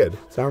 It's pretty good.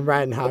 So I'm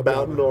riding About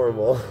Hobgoblin.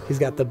 normal. He's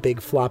got the big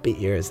floppy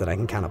ears that I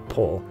can kind of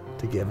pull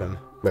to give him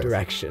Nice.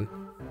 direction.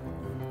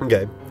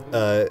 Okay.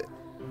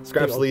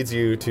 Scraps leads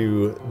you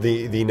to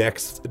the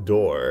next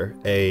door.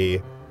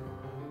 A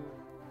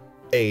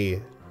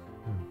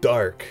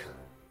dark,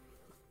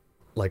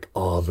 like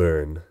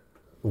auburn,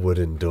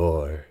 wooden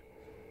door.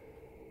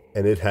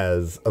 And it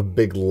has a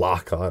big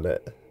lock on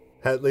it.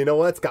 You know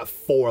what? It's got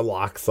 4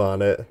 locks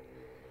on it.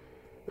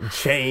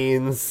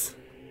 Chains.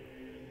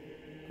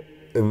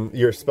 And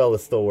your spell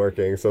is still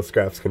working, so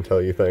Scraps can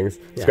tell you things.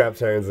 Yeah. Scraps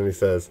turns and he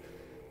says,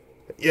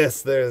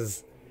 yes,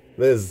 there's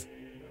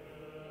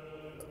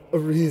a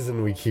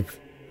reason we keep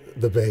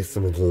the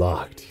basement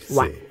locked, you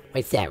What? see.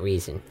 What's that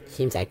reason?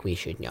 Seems like we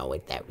should know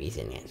what that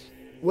reason is.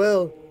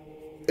 Well,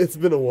 it's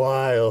been a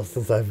while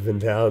since I've been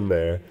down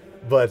there,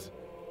 but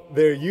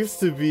there used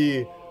to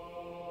be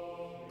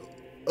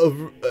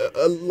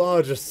a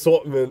large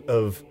assortment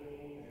of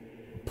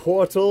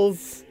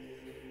portals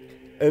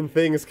and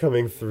things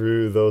coming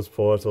through those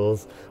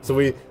portals. So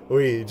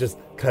we just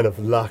kind of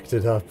locked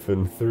it up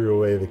and threw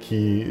away the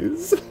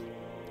keys.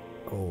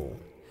 Oh.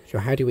 So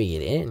how do we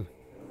get in?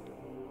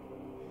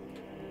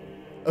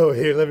 Oh,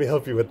 here, let me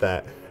help you with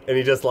that. And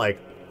he just and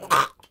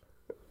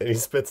he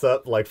spits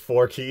up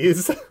 4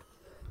 keys.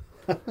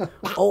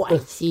 Oh, I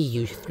see.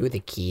 You threw the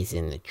keys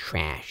in the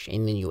trash,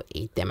 and then you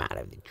ate them out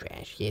of the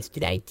trash. Yes,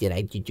 did I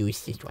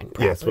deduce this one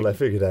properly? Yes, well, I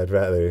figured I'd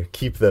rather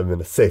keep them in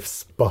a safe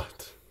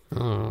spot.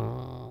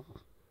 Oh,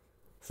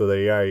 So there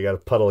you are. You got a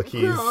puddle of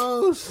keys.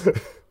 Gross.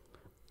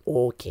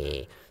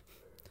 okay.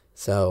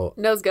 So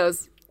Nose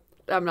goes.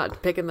 I'm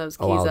not picking those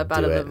keys I'll up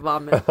out do of it. the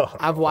vomit.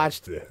 I've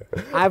watched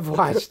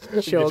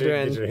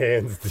children. Get your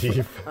hands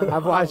deep.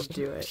 I've watched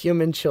do it.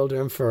 human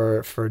children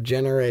for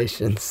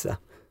generations. So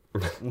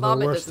The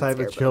Vomit worst doesn't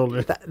type of scare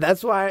children.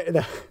 that's why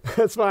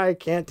I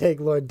can't take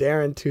Lord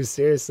Darren too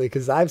seriously,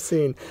 because I've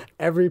seen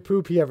every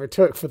poop he ever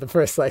took for the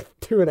first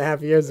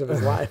 2.5 years of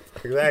his life.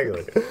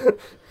 Exactly.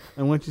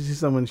 And once you see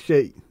someone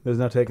shake, there's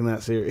no taking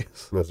that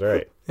serious. That's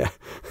right. Yeah.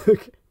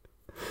 Okay.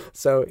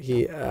 So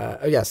he, so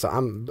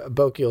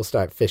Boki will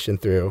start fishing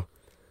through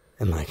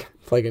and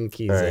plugging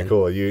keys All right, in.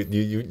 cool.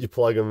 You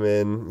plug them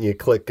in, you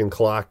click and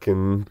clock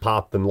and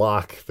pop and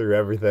lock through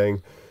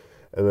everything,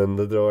 and then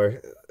the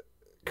door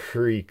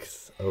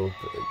creaks open.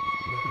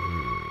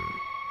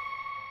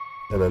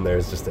 And then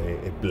there's just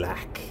a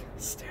black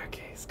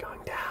staircase going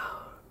down.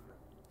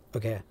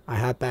 Okay. I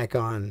hop back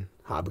on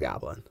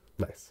Hobgoblin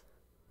Nice.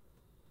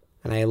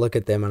 and I look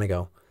at them and I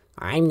go,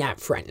 I'm not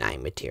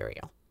frontline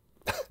material.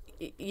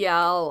 Yeah,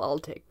 I'll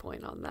take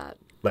point on that.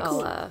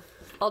 Nice.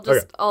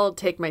 I'll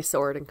take my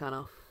sword and kind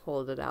of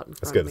hold it out in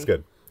That's front good. of me. That's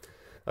good.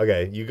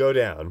 Okay, you go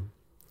down,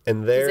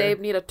 and there. Does Abe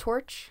need a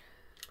torch?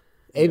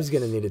 Abe's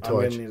going to need a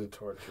torch. I'm gonna need a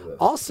torch for this. Do you have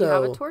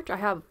Also, a torch? I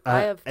have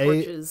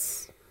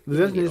torches. The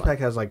Destiny Pack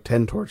has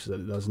 10 torches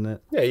in it, doesn't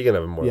it? Yeah, you can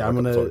have more. Yeah, I'm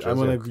backup torches,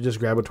 gonna yeah. just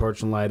grab a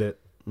torch and light it.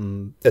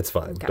 And It's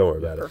fine. Okay, Don't worry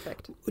about it.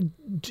 Perfect.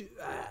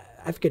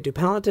 I forget, do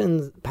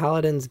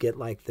paladins get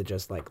the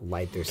just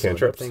light their sword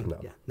Cantrips? thing? No.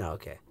 Yeah. No,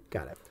 okay.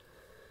 Got it.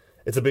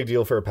 It's a big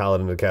deal for a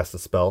paladin to cast a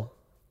spell.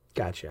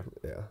 Gotcha.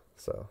 Yeah,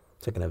 so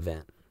It's like an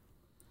event.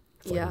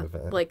 Yeah, an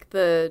event. like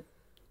the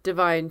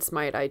divine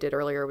smite I did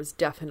earlier was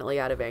definitely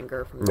out of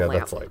anger from the Yeah,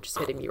 lamp that's just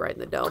hitting me right in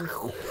the dome.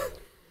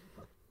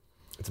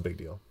 it's a big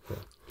deal. Yeah.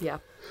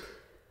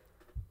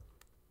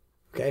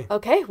 Yeah. Okay.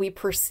 Okay, we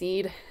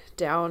proceed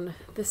down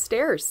the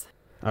stairs.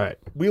 All right.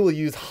 We will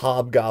use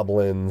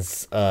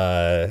Hobgoblin's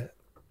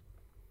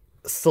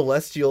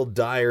Celestial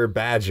Dire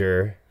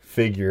Badger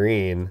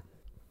figurine.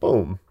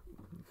 Boom.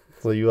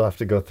 So you'll have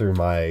to go through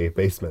my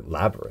basement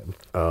labyrinth.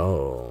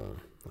 Oh,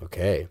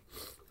 okay.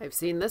 I've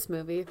seen this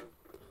movie.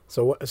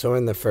 So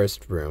in the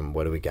first room,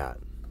 what do we got?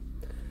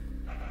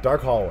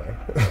 Dark hallway.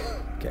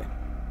 Okay.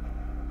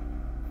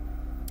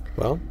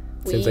 Well,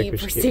 We seems like we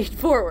should proceed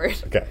forward.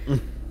 Okay.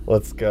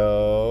 Let's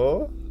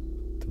go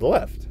to the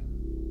left.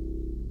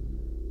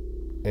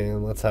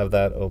 And let's have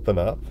that open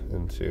up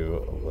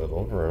into a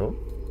little room.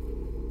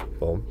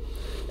 Boom.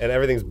 And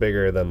everything's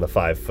bigger than the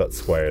 5-foot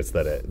squares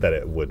that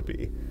it would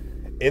be.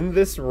 In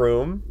this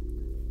room,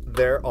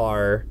 there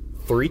are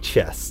 3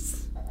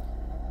 chests.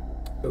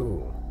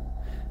 Ooh.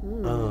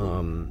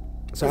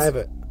 So I have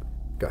a.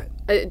 Go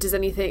ahead. Do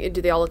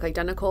they all look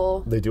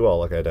identical? They do all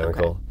look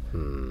identical.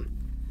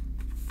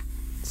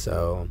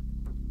 So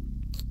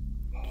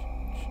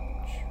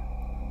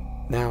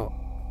now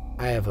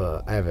I have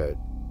a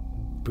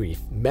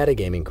brief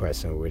metagaming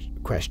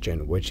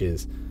question, which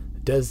is,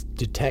 does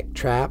detect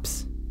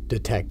traps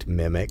detect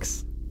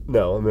mimics?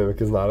 No, a mimic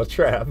is not a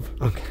trap.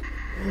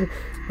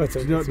 What's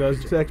You know what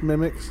does detect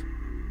mimics?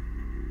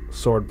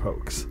 Sword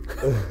pokes.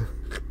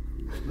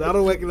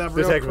 That'll wake it up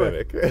real Detect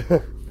quick.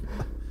 mimic.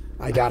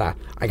 I gotta.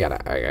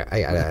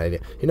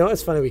 You know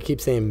what's funny? We keep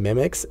saying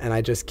mimics, and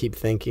I just keep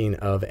thinking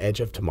of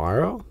Edge of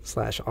Tomorrow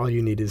 / All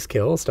You Need Is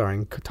Kill,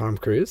 starring Tom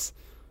Cruise.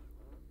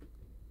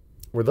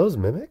 Were those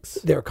mimics?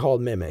 They're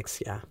called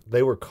mimics, yeah.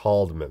 They were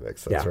called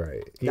mimics, that's Yeah.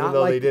 right. Even Not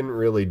though they like- didn't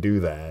really do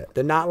that.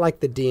 They're not like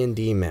the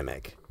D&D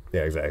mimic,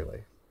 Yeah,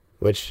 exactly.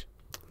 which,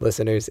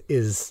 listeners,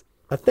 is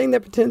a thing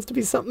that pretends to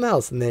be something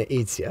else and then it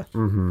eats you.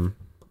 Mm-hmm.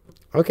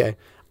 Okay.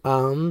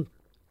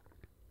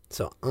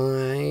 So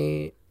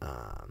I'm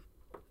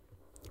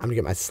gonna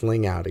get my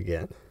sling out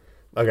again.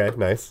 Okay,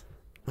 nice.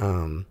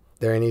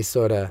 There any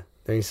sort of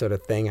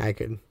thing I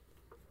could?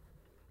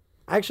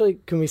 Actually,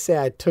 can we say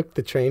I took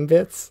the train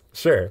bits?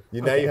 Sure.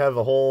 Now you have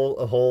a whole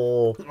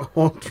Whole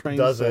train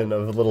dozen set.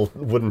 of little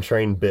wooden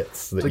train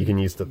bits that you can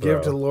use to throw.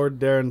 Give to Lord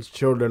Darren's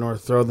children or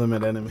throw them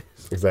at enemies.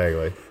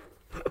 Exactly.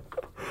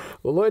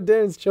 Well, Lord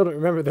Darren's children,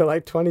 remember, they're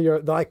like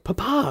 20-year-old. They're like,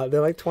 Papa.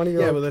 They're like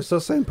 20-year-old. Yeah, but they're still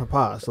saying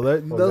papa. So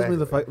those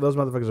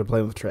motherfuckers are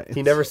playing with trains.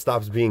 He never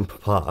stops being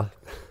Papa.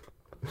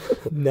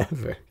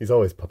 Never. He's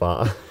always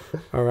Papa.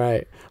 All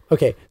right.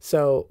 Okay,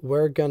 so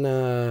I'm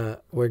gonna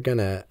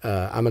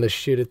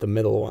shoot at the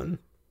middle one.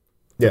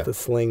 Yeah. With the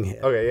sling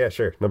hit. Okay, yeah,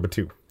 sure. Number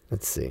 2.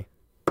 Let's see.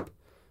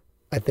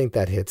 I think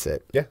that hits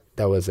it. Yeah.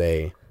 That was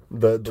a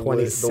The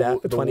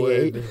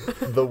 28.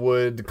 The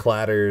wood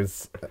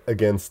clatters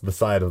against the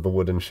side of the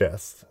wooden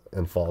chest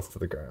and falls to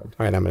the ground.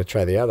 all right. I'm gonna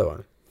try the other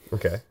one.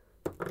 Okay.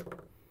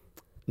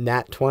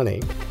 Nat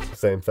 20.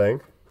 Same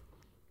thing.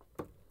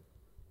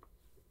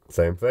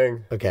 Same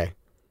thing. Okay.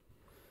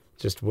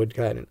 Just wood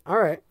cutting. All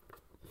right.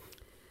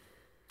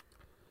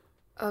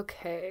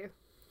 Okay.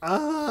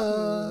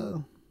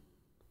 Who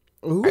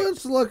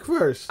wants to look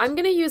first? I'm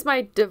going to use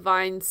my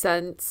divine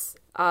sense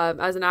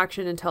as an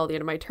action until the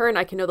end of my turn.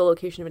 I can know the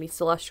location of any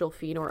celestial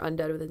fiend or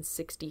undead within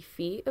 60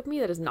 feet of me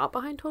that is not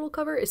behind total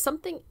cover. Is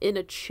something in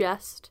a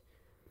chest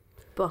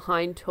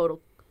behind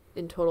total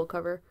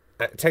cover?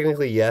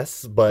 Technically,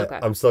 yes, but Okay.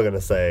 I'm still going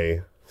to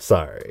say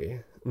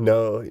sorry.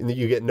 No,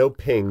 you get no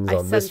pings I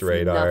on this sense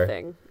radar.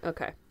 nothing.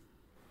 Okay.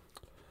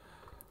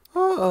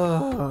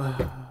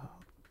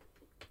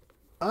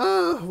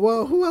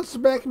 Well, who wants to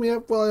back me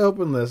up while I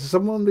open this? Is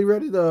someone be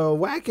ready to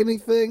whack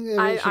anything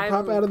and it should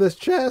pop out of this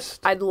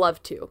chest? I'd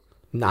love to.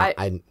 Go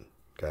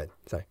ahead.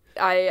 Sorry.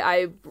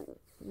 I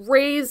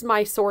raise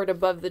my sword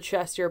above the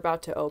chest you're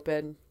about to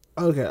open.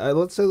 Okay,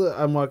 let's say that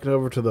I'm walking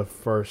over to the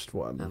first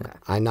one. Okay.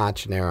 I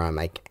notch an arrow. I'm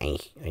like, I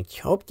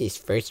hope this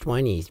first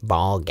one is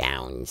ball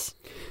gowns.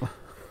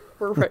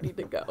 We're ready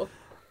to go.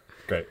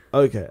 Great.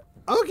 Okay,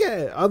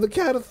 on the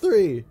count of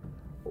 3.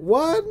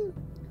 1,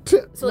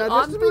 2. So now,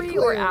 on just to be 3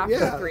 or clear, after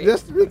yeah, 3?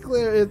 Just to be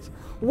clear, it's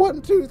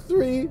 1, 2,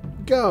 3,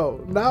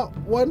 go. Not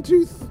 1,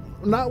 2,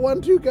 not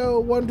 1, 2, go.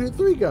 1, 2,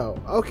 3,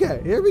 go.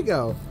 Okay, here we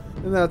go.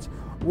 And that's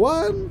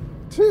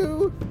 1,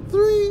 2,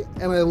 3,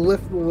 and I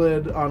lift the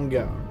lid on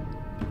go.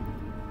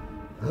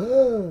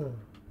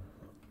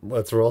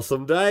 Let's roll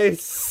some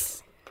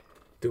dice.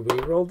 do we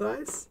roll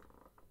dice?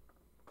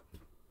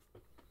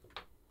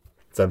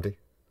 It's empty.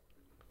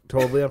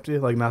 Totally empty,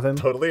 like nothing.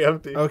 Totally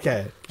empty.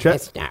 Okay,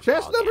 That's not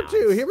chest ball number gowns.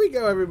 2. Here we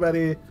go,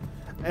 everybody.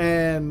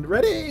 And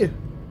ready.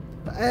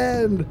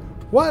 And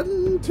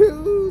 1,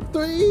 2,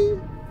 3,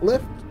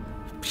 lift.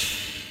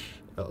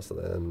 Oh, so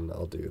then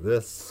I'll do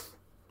this.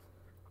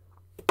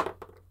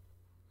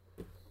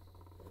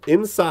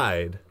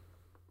 Inside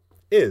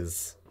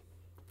is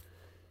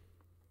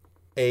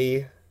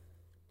a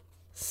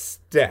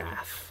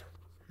staff.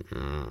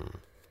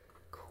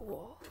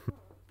 Cool.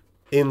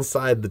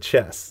 Inside the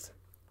chest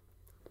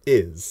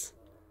is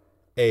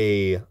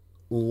a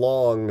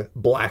long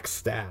black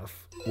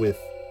staff with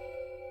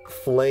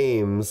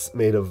flames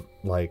made of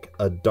like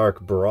a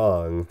dark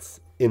bronze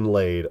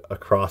inlaid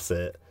across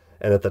it,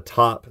 and at the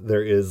top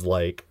there is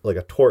like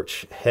a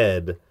torch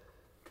head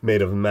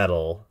made of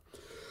metal,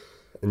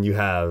 and you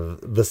have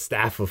the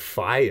Staff of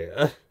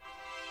Fire.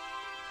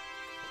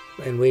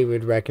 And we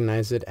would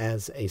recognize it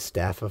as a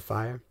staff of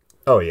fire.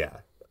 Oh yeah,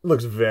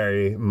 looks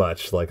very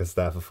much like a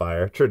Staff of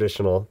Fire.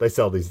 Traditional. They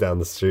sell these down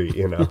the street,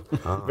 you know.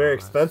 Very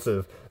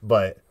expensive,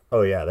 but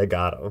oh yeah, they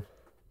got them.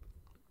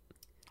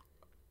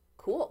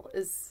 Cool.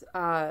 Is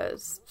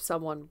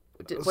someone?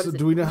 What So does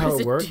do we know what how does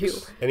it works? do?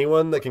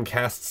 Anyone that can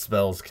cast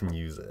spells can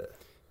use it.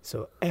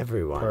 So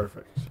everyone.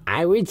 Perfect.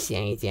 I would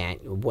say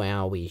that,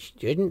 well, we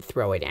shouldn't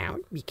throw it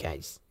out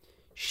because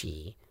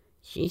she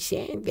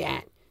said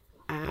that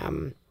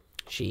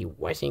she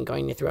wasn't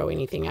going to throw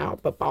anything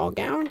out but ball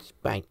gowns,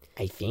 but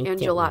I think And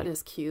that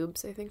gelatinous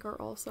cubes, I think, are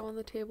also on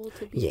the table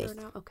to be Yes.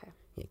 thrown out. Okay.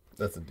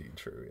 That's indeed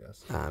true.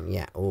 Yes.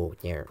 yeah, oh,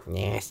 they're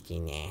nasty.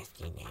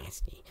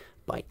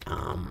 But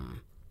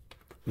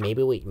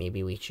maybe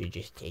we should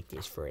just take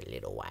this for a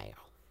little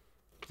while.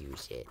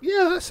 Use it.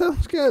 Yeah, that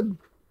sounds good.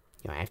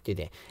 You know,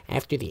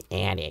 after the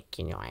attic,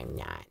 you know, I'm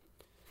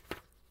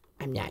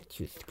not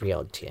too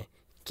thrilled to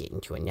get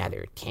into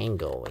another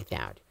tangle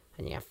without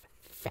enough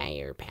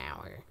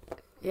firepower.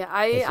 Yeah,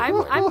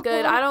 I'm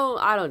good.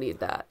 I don't need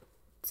that.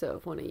 So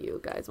if one of you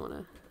guys want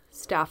to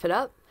staff it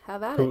up,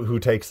 have at it. Who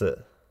takes it?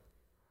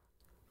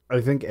 I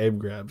think Abe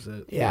grabs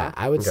it. Yeah,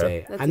 I would Okay.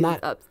 say. That's I'm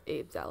not. up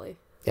Abe's alley.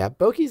 Yeah,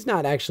 Boki's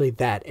not actually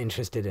that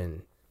interested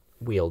in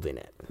wielding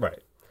it. Right.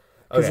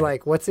 Because, Okay.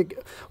 like, what's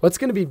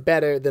going to be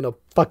better than a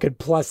fucking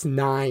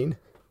 +9?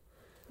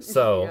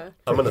 So Yeah.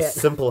 I'm going to Yeah.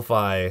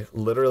 simplify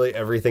literally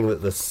everything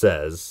that this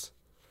says.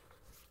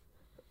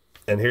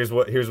 And here's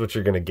what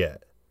you're going to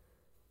get.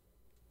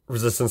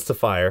 Resistance to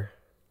fire,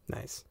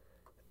 Nice.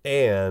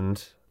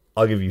 and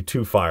I'll give you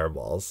 2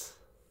 fireballs.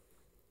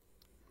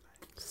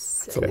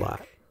 That's a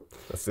lot.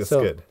 That's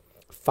So- good.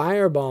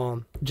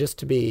 Fireball, just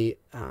to be,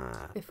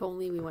 If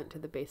only we went to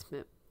the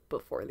basement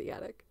before the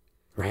attic.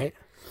 right?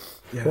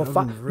 Yeah, Well, that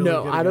would've been really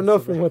no, good I don't know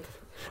if against I'm with.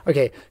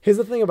 Okay, here's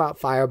the thing about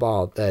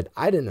Fireball that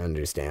I didn't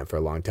understand for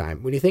a long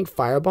time. When you think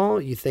Fireball,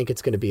 you think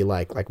it's going to be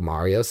like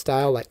Mario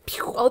style, like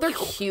pew. Oh, they're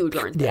huge,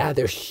 aren't they? Yeah,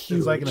 they're the- huge.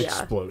 It's like an Yeah.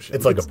 explosion.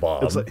 It's like a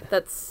bomb. It's like,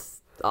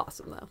 That's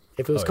awesome, though.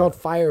 If it was called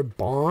Fire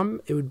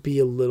Bomb, it would be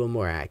a little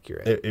more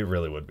accurate. it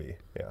really would be.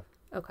 Yeah.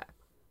 Okay.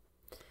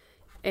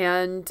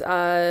 And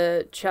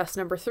chest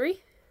number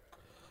 3.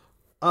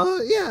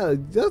 yeah,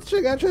 let's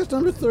check out chest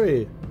number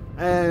 3.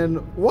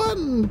 And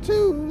 1,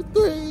 2,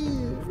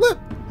 3, flip.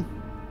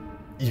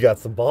 You got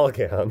some ball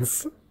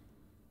gowns.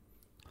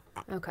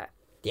 Okay.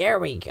 There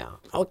we go.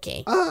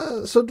 Okay.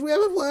 So do we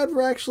have a plan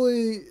for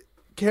actually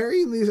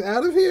carrying these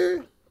out of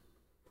here?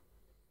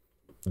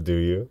 Do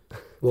you?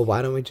 Well,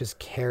 why don't we just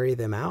carry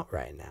them out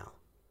right now?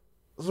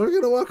 So we're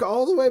gonna walk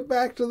all the way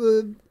back to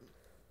the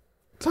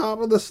top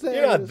of the stairs.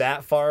 You're not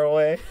that far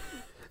away.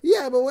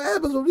 Yeah, but what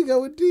happens when we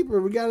go in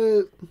deeper? We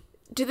gotta.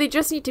 Do they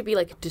just need to be,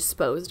 like,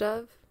 disposed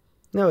of?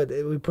 No,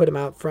 we put them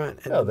out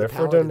front. And No, the they're for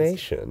paladins-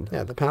 donation.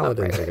 Yeah, the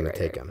paladins Right, are going right, to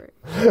take right,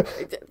 them.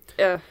 right.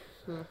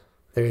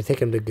 They're going to take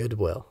them to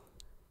Goodwill.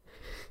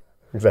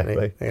 Exactly.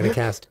 They're going to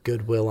cast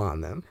Goodwill on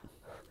them.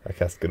 I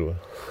cast Goodwill.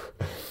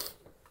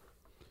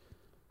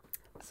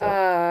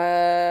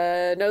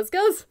 Nose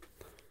goes.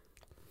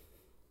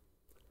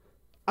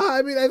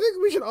 I mean, I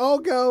think we should all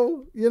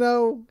go. You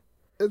know,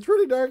 it's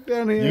pretty dark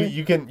down here.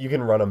 You can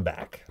run them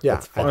back. Yeah,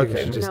 That's I fine. think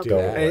we should just No do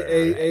problem. that.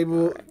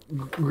 Abel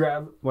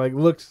grab, like,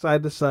 looks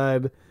side to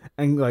side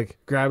and, like,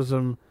 grabs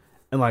them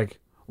and,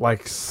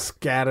 like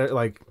scatter,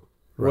 like,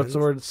 what's the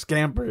word?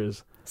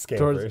 Scampers.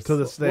 Scampers. To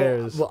the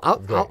stairs. Well,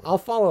 I'll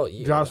follow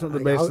you. drops them at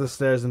the base of the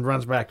stairs and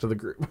runs back to the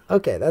group.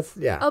 Okay, that's,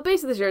 yeah. Oh,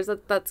 base of the stairs.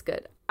 That's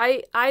good.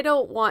 I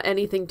don't want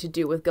anything to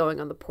do with going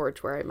on the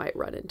porch where I might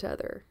run into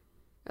other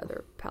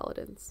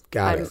paladins.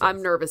 Got it.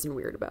 I'm nervous and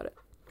weird about it.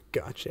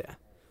 Gotcha.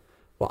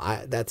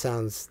 Well, that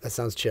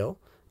sounds chill.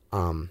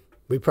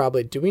 We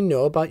probably, do we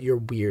know about your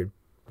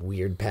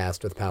weird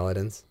past with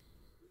paladins?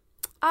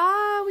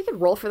 We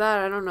could roll for that.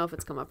 I don't know if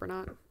it's come up or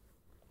not.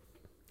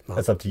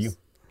 That's up to you.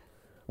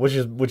 Which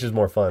is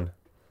more fun?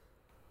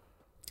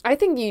 I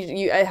think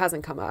you it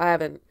hasn't come up. I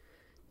haven't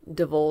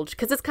divulged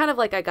because it's kind of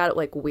like I got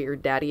like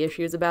weird daddy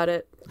issues about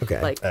it.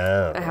 Okay. Like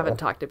Oh. I haven't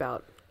talked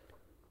about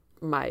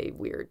my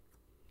weird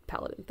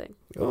paladin thing.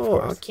 Oh,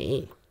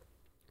 okay.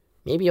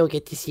 Maybe you'll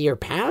get to see your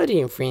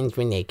paladin friends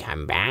when they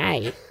come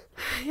by.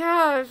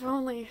 Yeah, if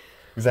only.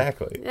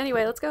 Exactly.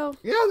 Anyway, let's go.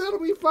 Yeah, that'll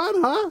be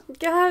fun, huh?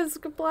 Guys,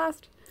 good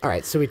blast. All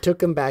right, so we took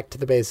them back to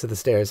the base of the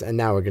stairs, and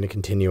now we're going to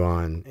continue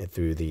on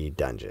through the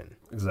dungeon.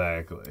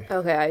 Exactly.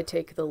 Okay, I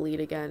take the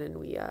lead again, and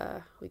we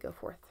go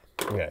forth.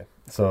 Okay.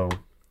 So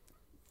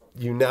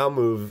you now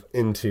move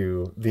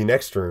into the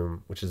next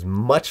room, which is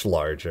much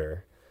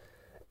larger,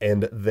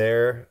 and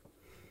there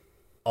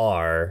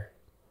are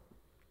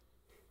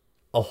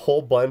a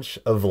whole bunch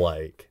of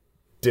like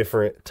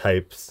different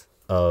types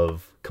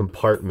of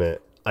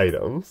compartment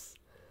items.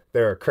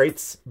 There are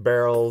crates,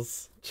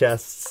 barrels,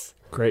 chests,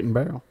 Crate and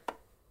barrel.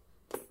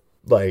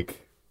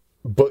 like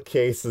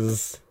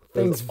bookcases.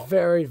 Things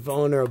very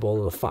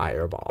vulnerable to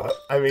fireball.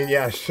 I mean,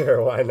 yeah,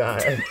 sure, why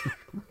not?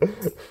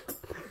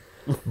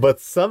 But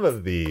some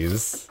of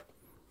these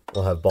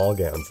will have ball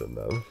gowns in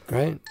them.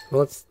 Right?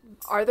 Well, it's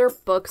Are there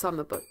books on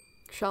the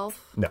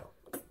bookshelf? No.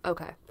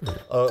 Okay.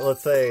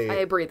 Let's say,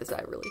 I breathe a sigh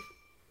of relief.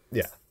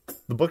 yeah.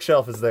 The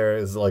bookshelf is there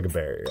is like a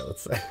barrier,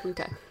 let's say.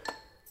 Okay.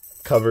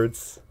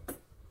 Cupboards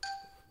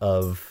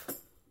of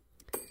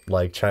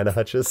like China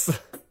hutches.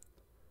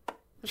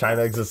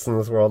 China exists in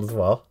this world as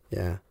well.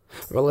 yeah.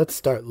 Well, let's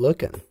start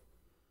looking.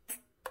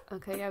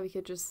 Okay, yeah, we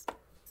could just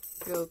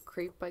go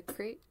crate by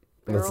crate.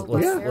 Let's Barrel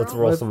by barrel. let's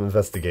roll some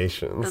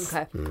investigations.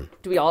 Okay. Hmm.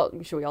 Should we all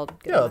get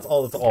Yeah, let's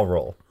all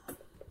roll.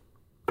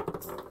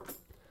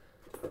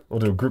 We'll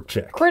do a group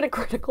check.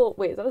 critical.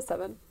 Wait, is that a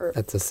 7? Or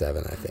That's a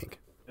 7, I think.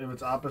 If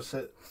it's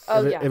opposite,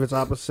 Oh, if, yeah. if it's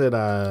opposite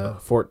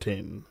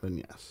 14, then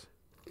yes.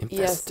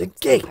 yes.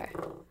 Investigate. Okay.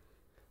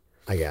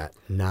 I got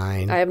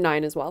 9. I have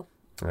 9 as well.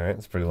 All right,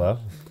 it's pretty low. All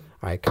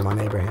right, come on,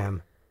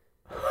 Abraham.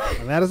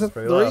 And that is a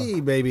 3,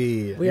 low.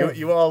 baby.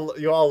 You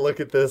all look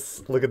at this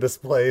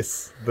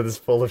place that is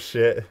full of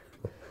shit,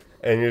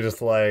 and you're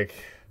just like,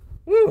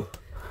 woo.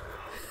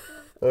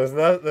 There's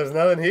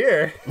nothing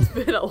here. It's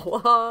been a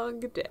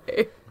long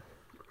day.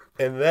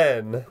 And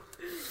then,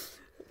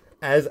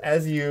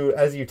 as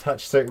you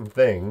touch certain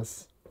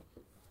things,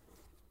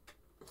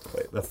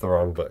 wait, that's the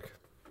wrong book.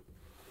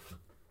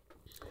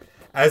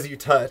 As you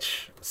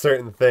touch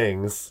certain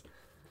things,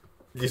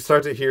 you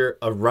start to hear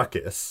a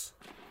ruckus,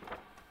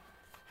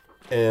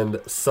 and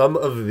some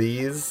of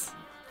these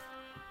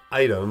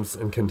items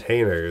and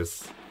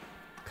containers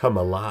come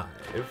alive.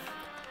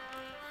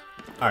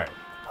 All right,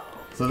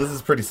 so this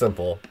is pretty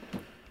simple.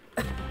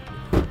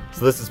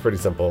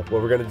 What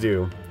we're gonna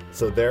do.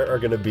 So there are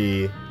going to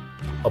be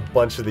a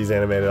bunch of these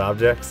animated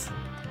objects,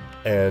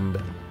 and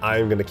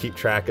I'm going to keep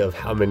track of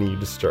how many you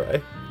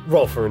destroy.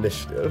 Roll for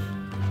initiative.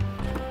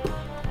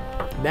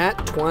 Nat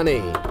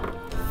 20.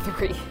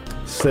 3.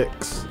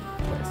 6.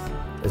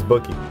 It's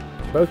Bookie.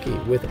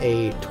 Boki with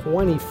a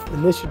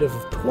initiative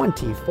of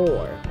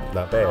 24.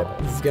 Not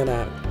bad. Is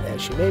gonna,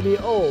 she may be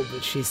old,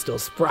 but she's still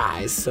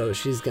spry, so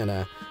she's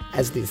gonna,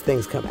 as these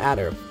things come at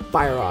her,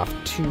 fire off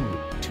two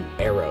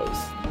arrows.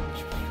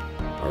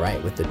 All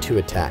right, with the 2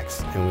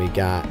 attacks, and we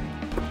got.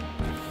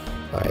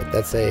 All right,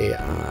 that's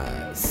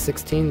a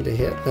 16 to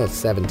hit. No,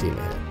 17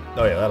 to hit.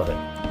 Oh yeah, that'll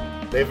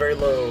hit. They have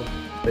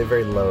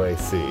very low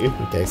AC.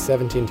 Okay,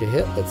 17 to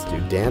hit. Let's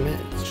do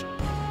damage.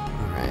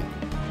 All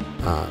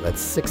right, that's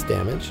 6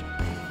 damage.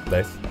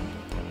 Nice.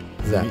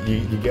 Is that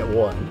You get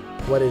 1.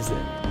 what is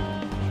it?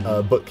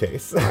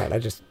 Bookcase. All right, I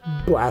just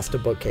blast a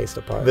bookcase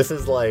apart. This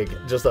is like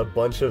just a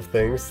bunch of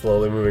things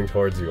slowly moving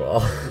towards you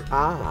all,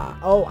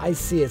 Oh, I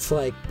see. It's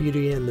like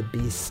Beauty and the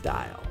Beast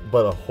style.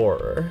 but a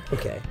horror.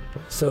 Okay,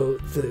 so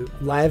the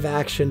live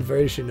action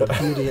version of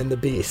Beauty and the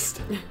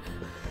Beast.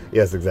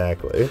 Yes,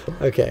 exactly.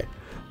 Okay,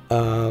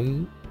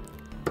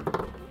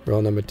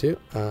 roll number 2.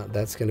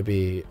 That's gonna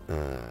be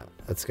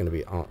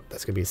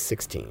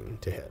 16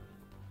 to hit.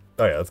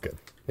 Oh yeah, that's good.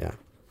 Yeah,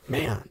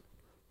 man,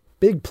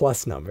 big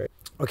plus number.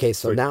 Okay,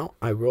 so Sweet. now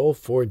I roll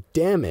for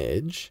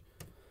damage.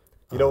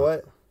 You know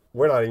what?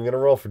 We're not even gonna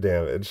roll for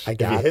damage. I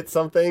If you got hit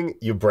something,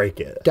 you break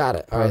it. Got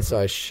it. All right, so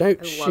I shoot,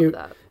 I love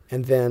that.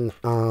 and then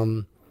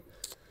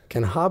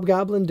can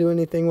Hobgoblin do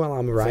anything while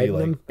I'm So riding you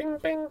him? bing,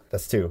 bing.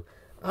 That's 2.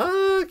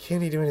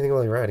 Can he do anything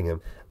while you're riding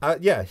him?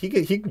 Yeah, he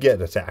can get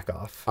an attack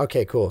off.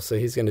 Okay, cool. So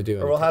he's gonna do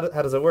it. Well, how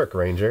does it work,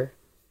 Ranger?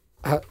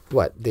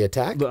 What, the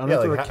attack? The Yeah,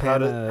 like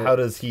Arcana- how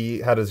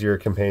does your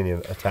companion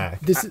attack?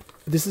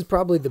 This is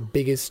probably the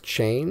biggest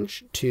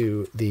change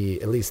to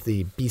at least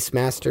the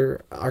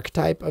Beastmaster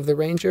archetype of the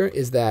Ranger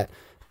is that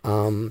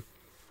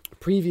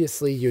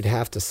previously you'd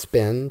have to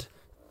spend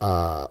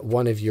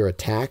one of your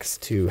attacks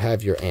to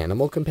have your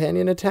animal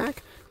companion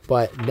attack,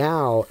 but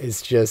now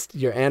it's just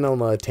your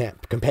animal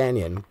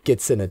companion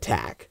gets an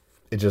attack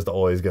It just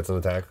always gets an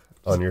attack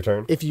on your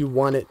turn. if you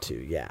want it to.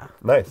 Yeah.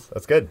 Nice,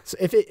 that's good. So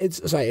if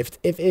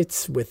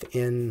it's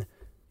within,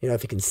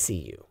 if it can see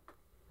you.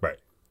 Right.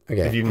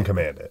 Okay. If you can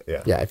command it,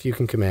 yeah. Yeah, if you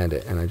can command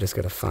it, and I just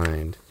gotta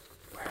find.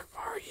 Where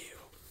are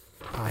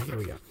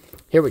you?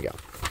 Here we go.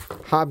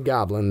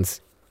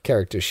 Hobgoblin's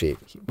character sheet,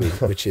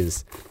 which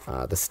is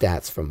the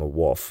stats from a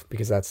wolf,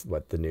 because that's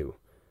what the new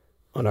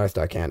Unearthed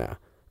Arcana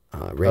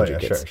Ranger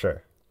gets.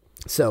 Sure.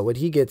 So what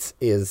he gets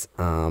is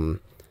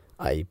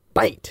a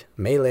bite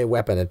melee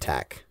weapon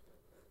attack,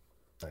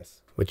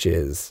 Nice. which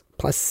is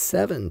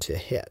 +7 to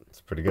hit.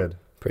 It's pretty good.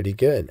 Pretty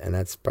good, and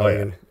that's Oh probably.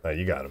 yeah, Gonna...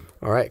 you got him.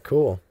 All right,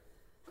 cool.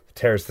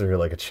 Tears through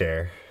like a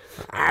chair.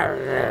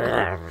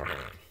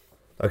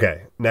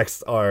 Okay,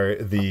 next are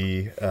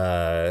the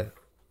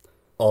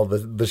all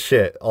the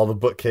shit, all the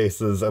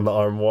bookcases and the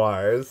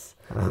armoires.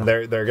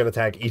 They're gonna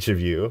attack each of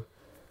you.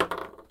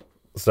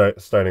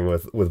 Starting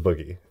with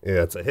Boogie.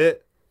 Yeah, it's a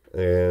hit,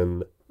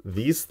 and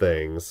these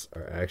things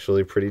are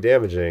actually pretty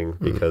damaging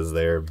because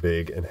they're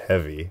big and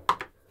heavy.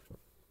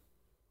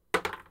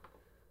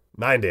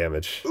 9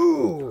 damage.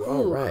 Ooh,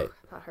 all right.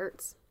 That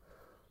hurts.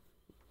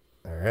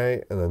 All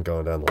right, and then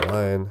going down the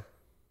line,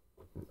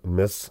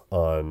 miss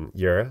on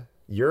Yara.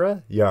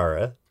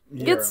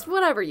 It's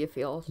whatever you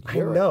feel. I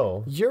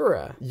know.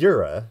 Yura.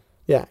 Yura.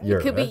 Yeah.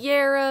 Yura. Could be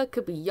Yara,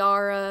 could be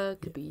Yara,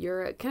 could be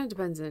Yura. It kind of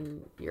depends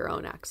on your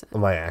own accent.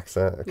 My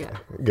accent. Okay. Yeah.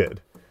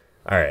 Good.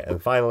 All right,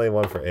 and finally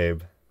one for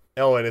Abe.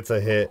 Oh, and it's a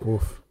hit.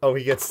 Oof. Oh,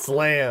 he gets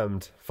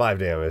slammed. 5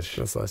 damage.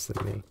 That's less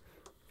than me.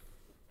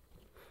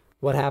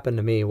 What happened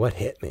to me? What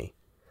hit me?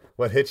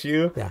 What hit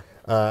you? Yeah.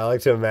 I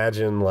like to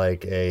imagine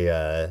like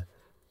a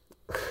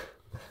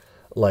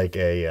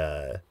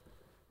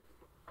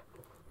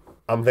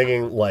I'm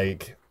thinking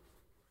like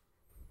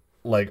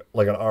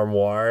an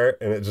armoire,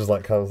 and it just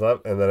like comes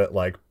up, and then it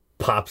like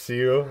pops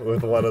you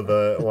with one of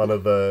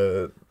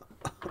the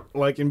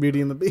Like in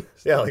Beauty and the Beast.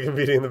 yeah, like in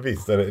Beauty and the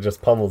Beast, and it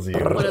just pummels you.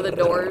 One of the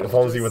doors. It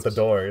pummels you with the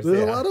doors. There's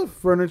yeah. a lot of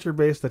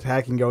furniture-based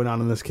attacking going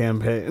on in this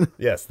campaign.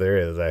 Yes, there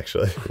is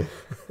actually.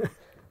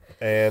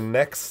 And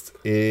next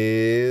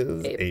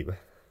is Abe.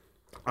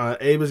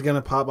 Abe is going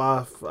to pop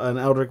off an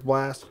Eldritch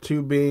Blast.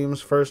 2 beams.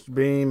 First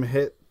beam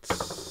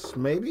hits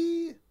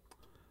maybe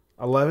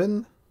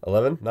 11.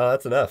 11? No,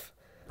 that's enough.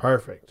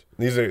 Perfect.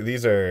 This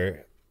is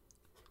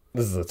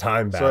a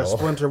time So I battle.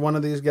 splinter one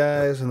of these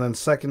guys, and then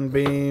second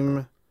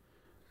beam,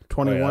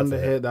 21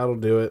 that's to a hit. That'll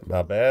do it.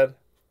 Not bad.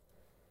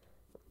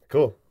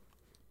 Cool.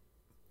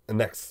 And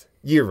next,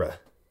 Yira.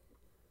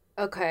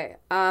 Okay.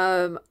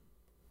 I'm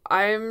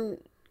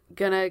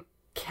gonna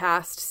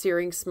cast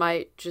Searing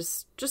Smite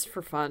just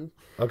for fun.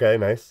 Okay,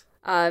 nice.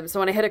 So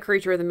when I hit a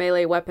creature with a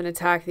melee weapon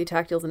attack, the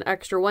attack deals an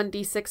extra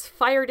 1d6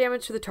 fire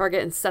damage to the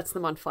target and sets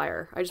them on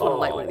fire. I just want to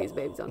light one of these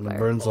babies on fire.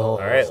 Burns the whole.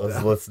 All right,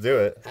 let's do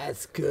it.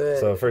 That's good.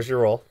 So first your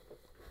roll.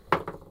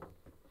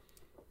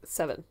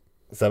 7.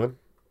 7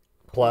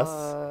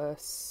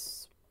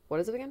 plus. What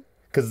is it again?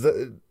 Because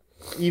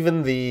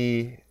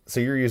so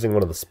you're using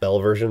one of the spell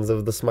versions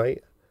of the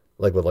smite,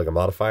 like with like a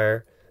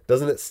modifier.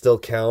 Doesn't it still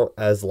count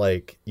as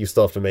like you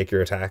still have to make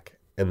your attack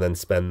and then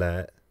spend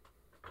that?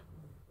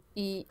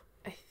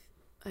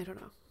 I don't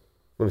know.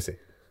 Let me see.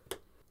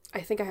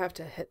 I think I have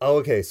to hit. Oh,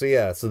 okay. So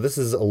yeah, so this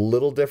is a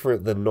little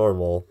different than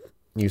normal.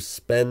 You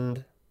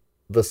spend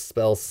the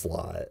spell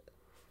slot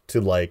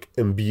to like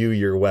imbue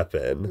your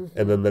weapon,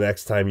 and then the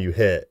next time you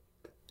hit,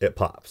 it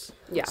pops.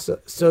 Yeah. So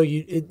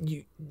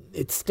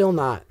it's still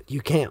not. You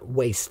can't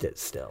waste it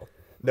still.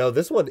 Now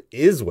this one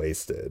is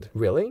wasted.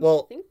 Really?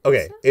 Well, think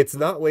okay, so. it's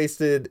not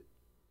wasted.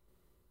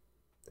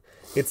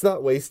 It's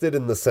not wasted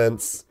in the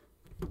sense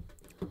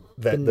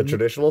that the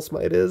traditional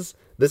smite is.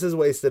 This is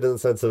wasted in the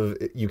sense of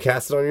you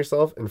cast it on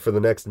yourself, and for the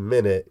next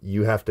minute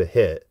you have to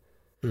hit,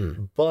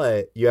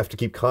 but you have to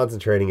keep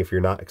concentrating if you're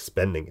not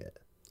expending it.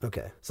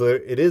 Okay. So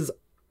it is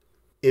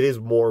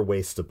more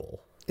wastable.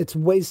 It's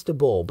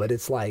wastable, but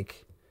it's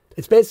like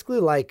it's basically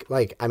like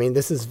I mean,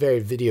 this is very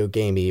video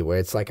gamey where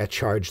it's like I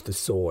charge the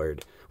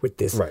sword with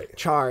this Right.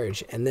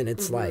 charge, and then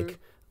it's like,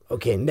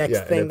 okay, next Yeah,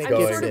 and thing it's that I'm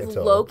going gets sort of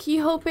until- low-key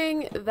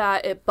hoping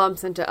that it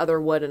bumps into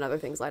other wood and other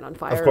things light on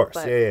fire. Of course,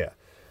 but yeah.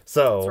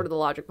 So sort of the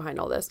logic behind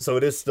all this. so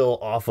it is still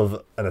off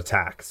of an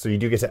attack. So you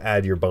do get to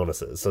add your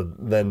bonuses. So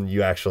then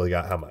you actually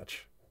got how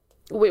much?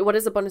 Wait, what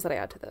is the bonus that I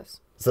add to this?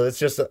 So it's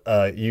just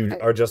you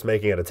are just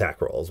making an attack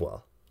roll as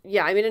well.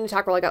 Yeah, I mean, in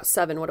attack roll, I got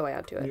 7. What do I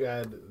add to it? You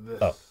add this.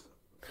 Oh.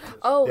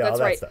 Oh, Yeah, all that's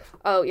that right. stuff.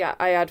 Oh, yeah,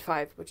 I add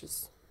 5, which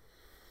is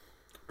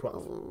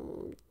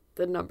 12.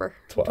 the number.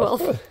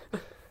 12.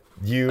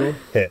 You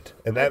hit,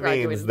 and that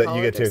means graduated that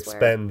you get to college, I swear.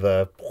 expend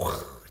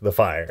the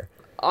fire.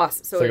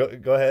 Awesome. So, So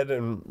go ahead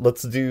and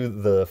let's do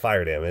the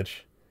fire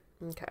damage.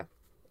 okay.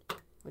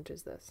 Which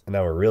is this? And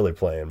now we're really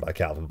playing by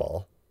Calvin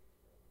Ball.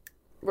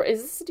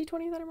 Is this a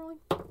d20 that I'm rolling?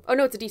 Oh,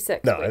 no, it's a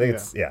d6. No, I Wait. think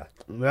it's yeah,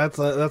 That's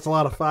a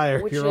lot of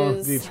fire. Which You're on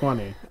is-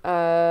 D20. It's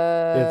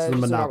the just a normal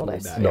Monopoly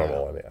dice. die.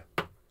 normal one.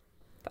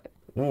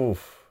 Yeah.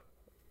 Oof.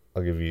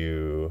 I'll give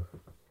you.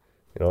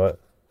 You know what?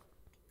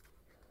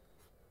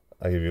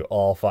 I'll give you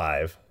all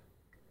 5.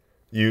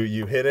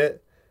 You hit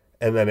it,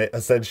 and then it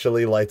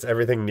essentially lights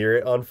everything near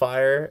it on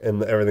fire,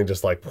 and everything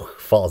just like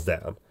falls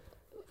down.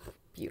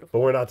 Beautiful. But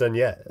we're not done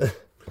yet.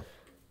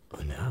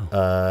 Oh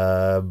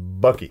no.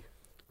 Bucky.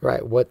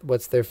 Right.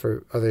 What's there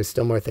for? Are there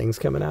still more things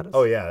coming at us?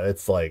 Oh yeah,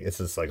 it's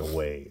just like a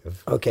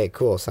wave. Okay,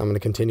 cool. So I'm gonna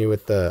continue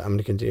with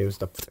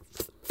stuff.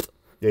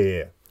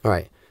 Yeah. All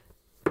right.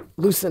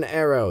 Loose an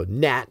arrow.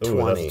 Nat Ooh,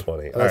 20. that's a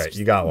 20. Oh, All right,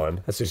 you got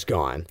one. That's just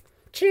gone.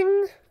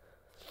 Ching.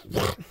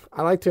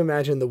 I like to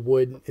imagine the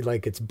wood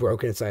like it's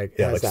broken. It's like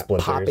Yeah, has like that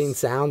splinters. popping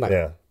sound. Like,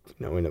 Yeah.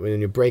 You know,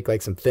 when you break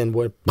like some thin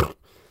wood,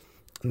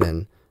 and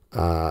then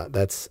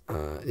that's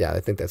I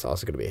think that's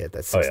also gonna be a hit.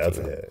 That's Oh 16. yeah, that's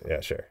a hit. Yeah,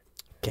 sure.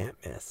 Can't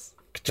miss.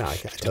 No, I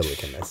totally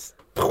can miss.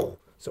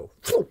 So,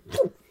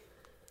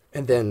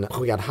 and then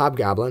we got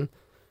Hobgoblin.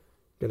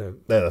 Yeah,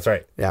 that's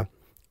right. Yeah.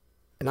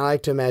 And I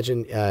like to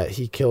imagine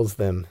he kills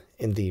them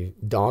in the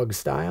dog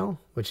style,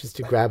 which is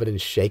to grab it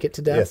and shake it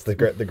to death. Yes, the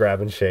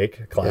grab and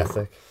shake,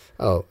 classic.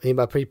 Oh, he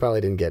probably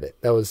didn't get it.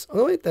 That was,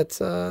 oh wait,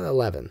 that's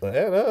 11. Yeah,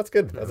 no, that's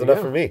good. That's we enough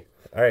go. for me.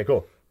 All right,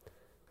 cool.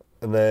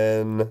 And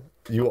then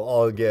you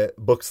all get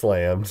book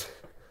slammed.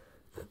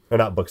 Or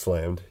not book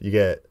slammed. You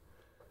get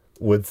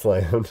wood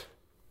slammed.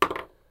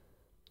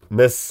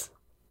 Miss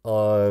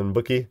on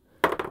Bookie.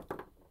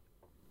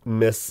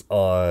 Miss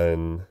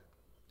on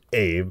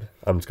Abe.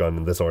 I'm just going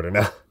in this order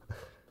now.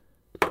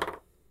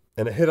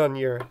 And a hit on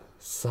your.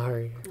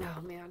 Sorry.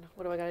 Oh man,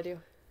 what do I gotta do?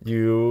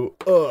 You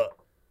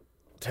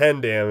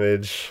 10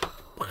 damage.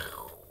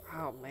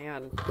 Oh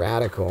man.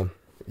 Radical.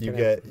 You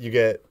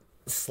get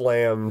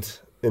slammed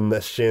in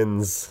the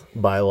shins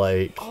by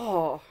like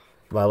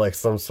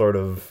some sort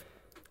of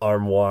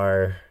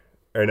armoire.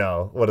 Or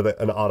no, what are they?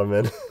 An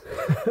ottoman.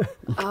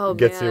 Oh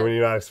Gets man. you when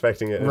you're not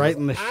expecting it. Right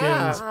in the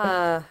shins.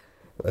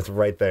 That's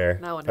right there.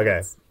 That one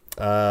Okay.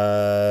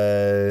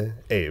 hurts.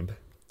 Abe.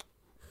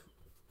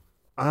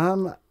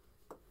 I'm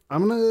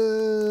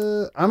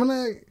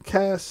gonna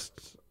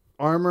cast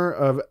Armor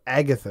of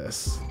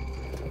Agathis.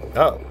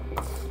 Oh.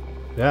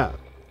 Yeah.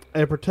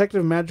 A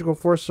protective magical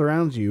force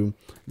surrounds you,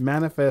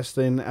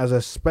 manifesting as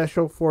a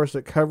special force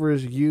that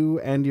covers you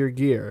and your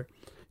gear.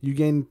 You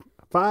gain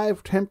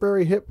 5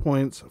 temporary hit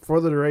points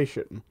for the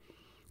duration.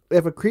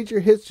 If a creature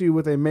hits you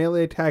with a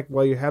melee attack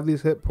while you have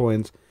these hit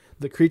points,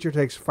 the creature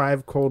takes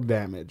 5 cold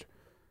damage.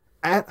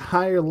 At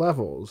higher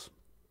levels,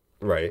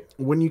 Right.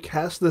 when you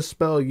cast this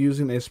spell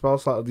using a spell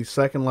slot of the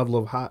 2nd level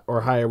of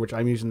or higher, which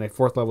I'm using a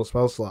 4th level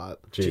spell slot,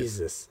 Jeez.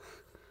 Jesus.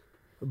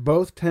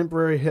 both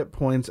temporary hit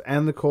points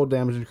and the cold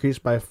damage increase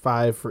by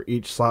 5 for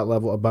each slot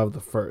level above the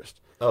first.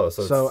 Oh,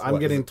 So it's, I'm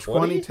what, is getting it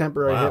 20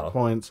 temporary Wow. hit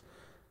points,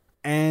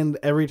 and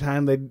every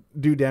time they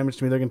do damage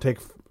to me, they're going to take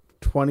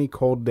 20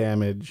 cold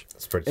damage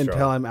That's pretty until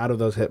strong. I'm out of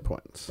those hit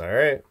points. All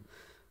right.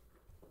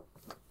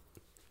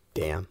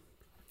 Damn.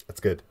 That's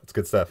good. That's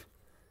good stuff.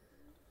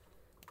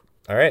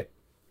 All right.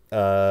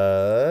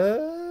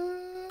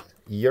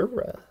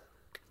 Yura.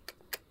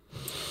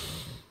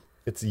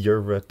 It's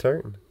your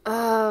turn.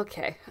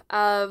 Okay.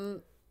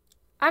 I'm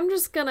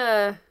just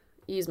gonna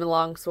use my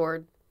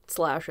longsword,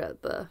 slash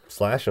at the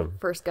Slash him.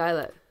 first guy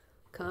that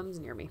comes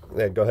near me.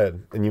 Yeah, go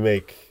ahead. And you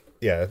make,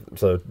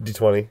 so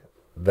D20.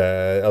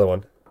 The other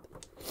one.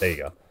 There you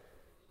go.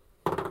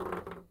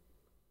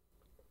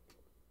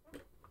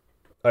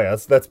 Oh, yeah,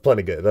 that's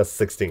plenty good. That's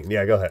 16.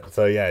 Yeah, go ahead.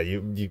 So, yeah,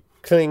 you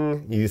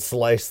cling, you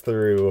slice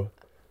through,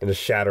 and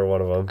just shatter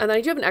one of them. And then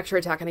I do have an extra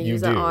attack, and I You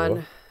use that do.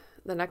 on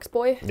the next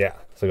boy. Yeah,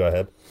 so go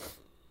ahead.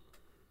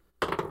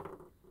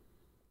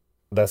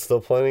 That's still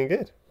plenty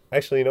good.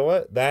 Actually, you know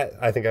what?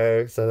 I think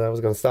I said I was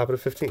going to stop it at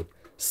 15.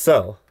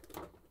 So,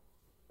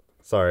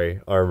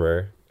 sorry,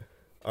 armor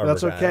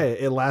That's guy. okay.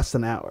 It lasts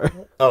an hour.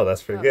 Oh,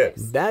 that's pretty good.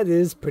 Nice. That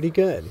is pretty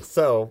good.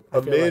 So,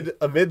 feel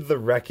amid the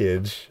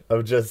wreckage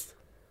of just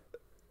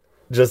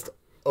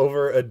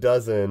over a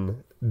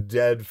dozen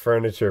dead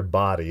furniture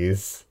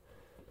bodies,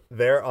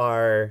 there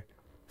are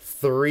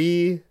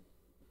 3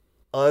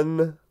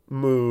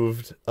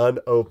 unmoved,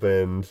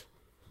 unopened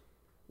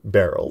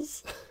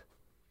barrels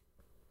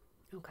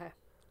Okay.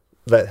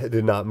 that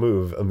did not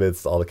move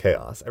amidst all the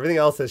chaos. Everything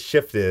else has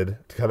shifted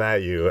to come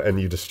at you, and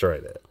you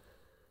destroyed it.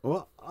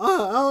 Well,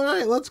 all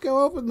right, let's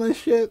go open this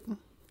shit.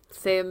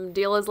 Same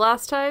deal as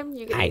last time.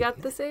 You I-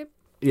 got the same.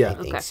 Yeah. I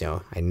think Okay.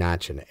 so. I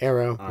notch an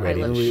arrow.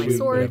 Ready lift to my shoot.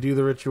 sword. We do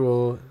the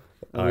ritual.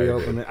 And we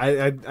open it.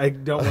 I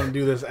don't want to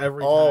do this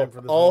every All time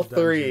for this all whole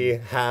dungeon. 3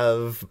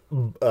 have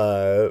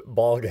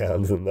ball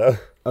gowns in them.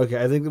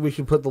 Okay, I think that we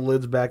should put the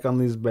lids back on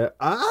these.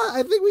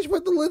 I think we should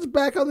put the lids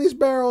back on these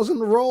barrels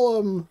and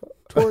roll them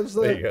towards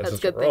There you the. go. That's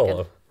Just good roll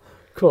thinking. 'em.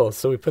 Cool.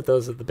 So we put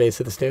those at the base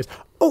of the stairs.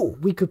 Oh,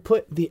 we could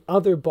put the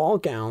other ball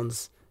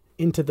gowns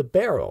into the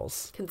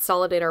barrels.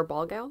 Consolidate our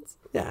ball gowns.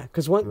 Yeah,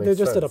 because they're Makes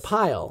just at a sense.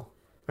 pile,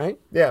 right?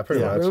 Yeah,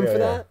 pretty Yeah. much. Room yeah, for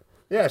yeah. that?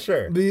 Yeah,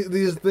 sure.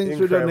 These things You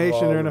for can cram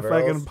donation all are in the a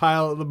fucking barrels.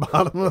 pile at the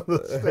bottom of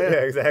the Yeah,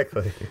 stairs.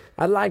 exactly.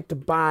 I'd like to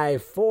buy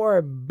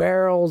 4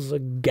 barrels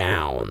of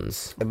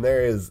gowns. And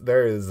there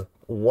is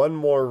one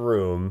more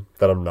room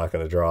that I'm not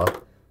going to draw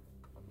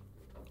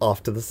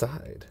off to the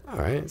side. All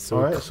right. So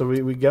All right, so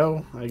we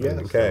go, I guess.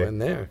 go Okay. in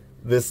there.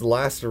 This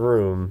last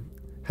room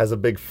has a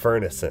big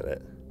furnace in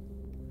it,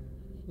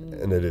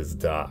 and it is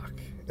dark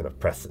and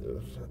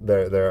oppressive.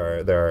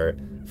 There are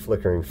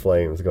flickering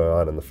flames going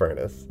on in the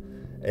furnace,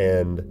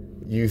 and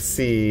you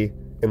see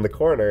in the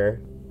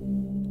corner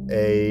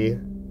a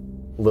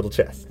little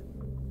chest.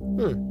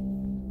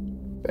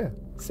 Yeah.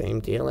 Same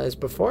deal as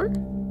before.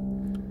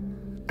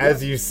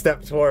 As you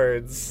step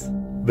towards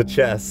the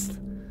chest,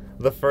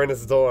 the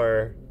furnace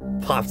door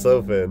pops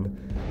open,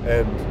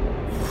 and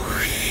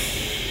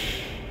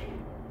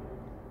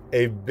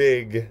a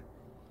big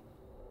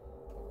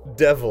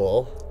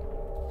devil.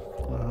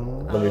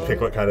 Let me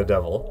pick what kind of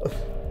devil.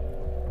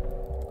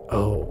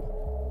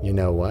 Oh, you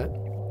know what?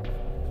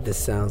 This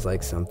sounds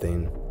like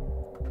something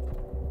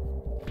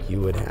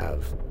you would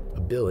have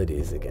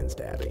abilities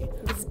against, Abby.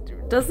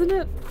 Doesn't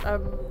it?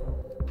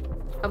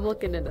 I'm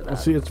looking into that.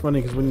 See, it's funny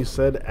because when you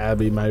said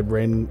Abby, my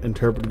brain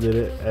interpreted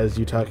it as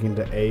you talking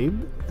to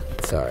Abe,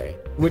 Sorry.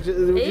 which is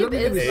you don't need to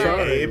be is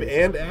sorry. Abe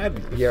and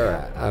Abby.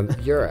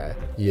 Yura,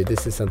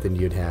 this is something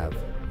you'd have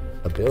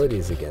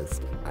abilities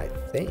against, I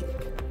think.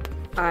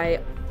 I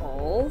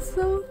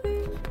also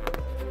think.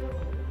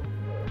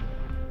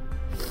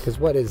 Because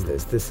what is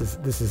this?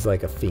 This is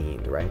like a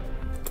fiend, right?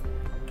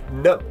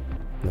 No.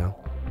 No.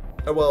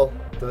 Well,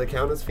 do they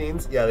count as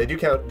fiends? Yeah, they do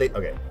count.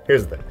 Okay,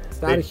 here's the thing.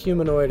 It's not a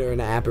humanoid or an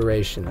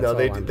aberration. That's No, all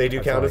they I'm- do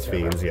that's count all I as care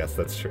about. fiends. Yes,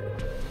 that's true.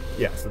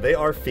 Yeah, so they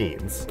are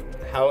fiends.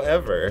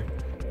 However,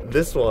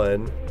 this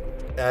one,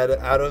 out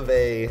of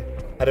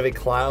a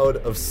cloud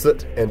of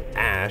soot and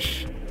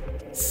ash,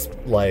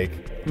 like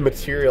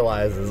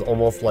materializes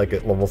almost like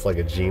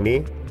a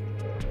genie,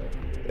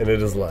 and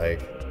it is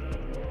like,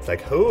 it's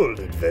like, hold,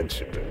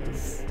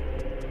 adventurers.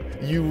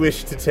 You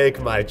wish to take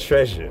my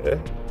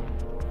treasure,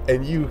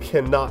 and you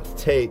cannot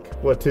take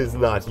what is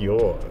not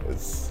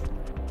yours.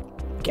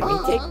 Can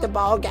we take the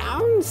ball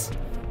gowns?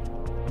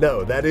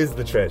 No, that is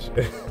the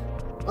treasure.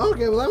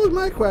 Okay, well, that was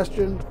my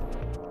question.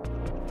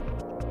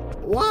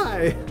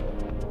 Why?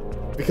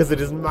 Because it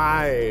is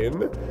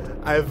mine.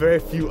 I have very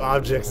few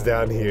objects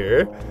down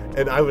here,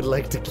 and I would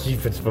like to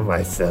keep it for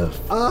myself.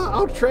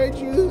 I'll trade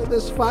you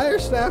this fire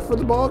staff for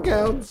the ball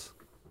gowns.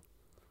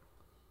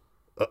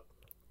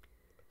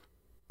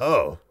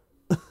 Oh.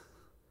 I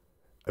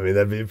mean,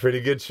 that'd be a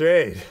pretty good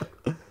trade.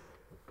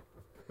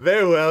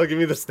 Very well, give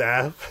me the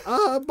staff.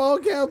 Ball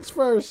gowns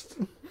first.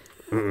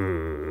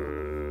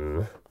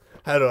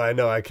 How do I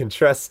know I can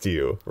trust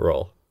you?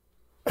 Roll.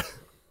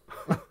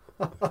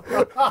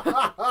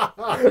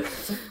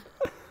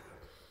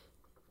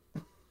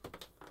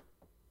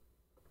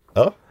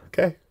 Oh,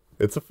 okay.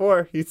 It's a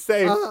 4. He's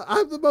safe.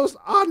 I'm the most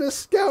honest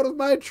scout of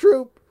my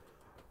troop.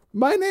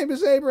 My name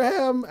is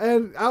Abraham,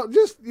 and I'll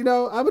just,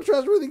 I'm a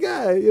trustworthy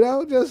guy,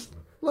 just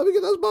let me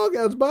get those ball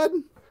gowns, bud.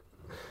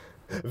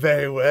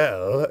 Very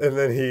well. And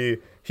then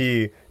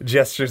he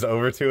gestures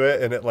over to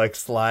it, and it like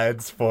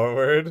slides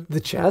forward.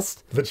 The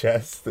chest? The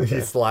chest. Okay.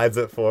 He slides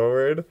it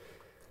forward,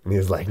 and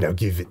he's like, now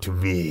give it to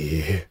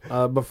me.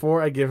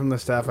 Before I give him the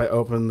staff, I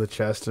open the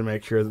chest to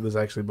make sure that there's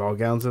actually ball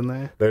gowns in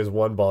there. There's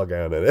one ball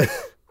gown in it.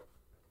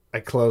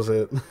 I close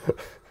it.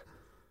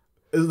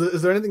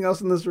 Is there anything else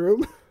in this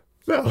room?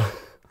 No.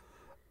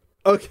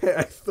 Okay,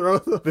 I throw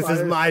the This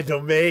is my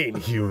domain,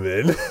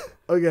 human.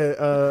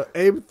 Okay,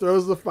 Abe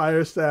throws the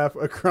fire staff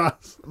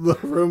across the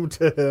room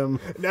to him.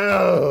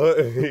 No!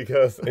 He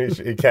goes,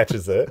 he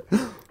catches it.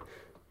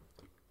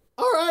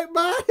 All right,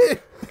 bye!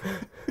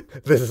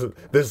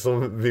 This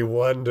will be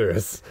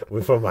wondrous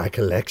for my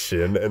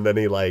collection. And then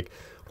he like,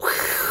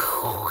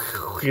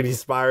 and he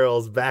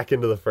spirals back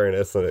into the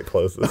furnace, and it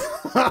closes.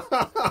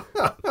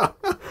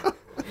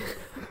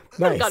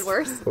 Nice. Got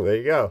worse. Well, there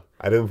you go.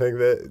 I didn't think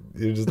that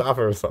you just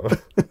offer him something.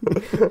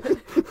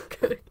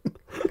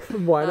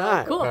 Why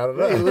not? Cool. I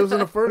don't He know. lives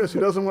in a furnace. Who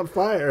doesn't want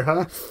fire,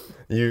 huh?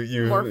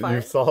 More fire.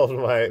 You've solved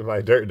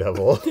my dirt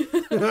devil.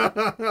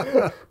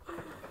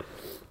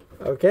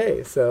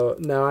 Okay, so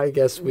now I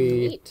guess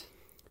we Neat.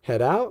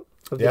 head out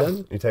of Yeah.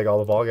 them. You take all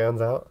the ball gowns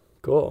out.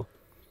 Cool.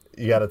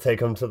 You got to take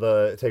them to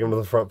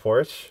the front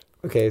porch.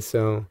 Okay,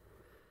 so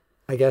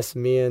I guess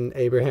me and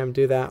Abraham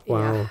do that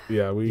while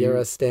Yeah,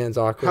 Yara stands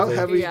How awkwardly.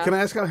 heavy? Yeah. Can I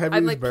ask how heavy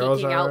I'm these like barrels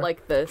peeking are? out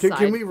like the Can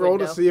side we roll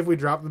window. to see if we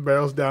drop the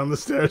barrels down the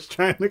stairs,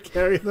 trying to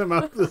carry them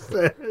up the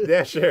stairs?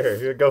 Yeah,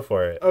 sure. Go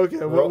for it. Okay,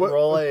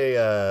 Roll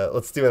a.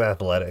 Let's do an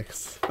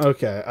athletics.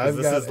 Okay, 'Cause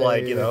this is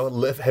like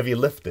heavy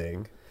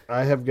lifting.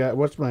 I have got.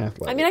 What's my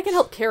athletics? I mean, I can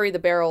help carry the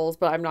barrels,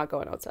 but I'm not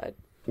going outside.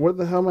 What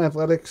the hell? My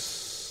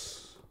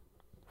athletics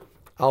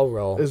I'll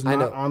roll. is I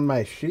not know. on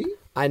my sheet.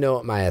 I know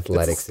what my It's a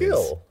athletics is.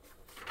 skill,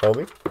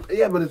 homie.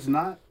 Yeah, but it's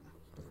not.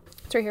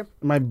 It's right here.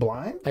 Am I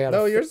blind? I got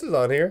No, a, yours is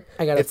on here.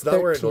 I got a It's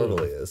not where it 13.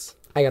 normally is.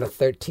 I got a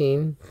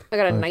 13. I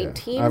got a Okay.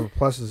 19. I have a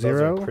plus Those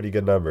 0. are pretty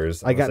good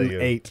numbers. I got So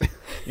an 8.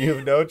 You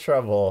have no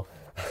trouble.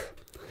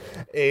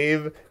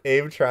 Abe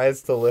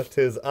tries to lift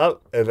his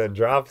up and then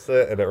drops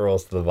it, and it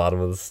rolls to the bottom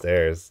of the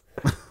stairs.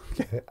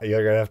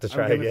 You're gonna have to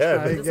try gonna again.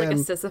 try Is this like a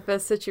again.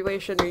 Sisyphus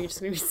situation, or are you just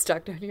gonna be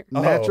stuck down here?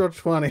 Natural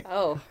 20.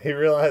 Oh, He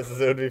realizes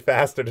it would be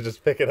faster to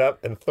just pick it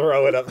up and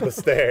throw it up the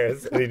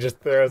stairs, and he just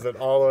throws it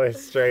all the way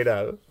straight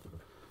up.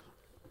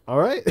 All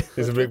right.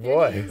 He's a big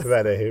boy,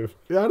 that Abe.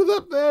 Got it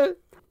up there.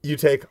 You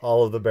take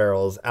all of the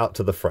barrels out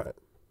to the front,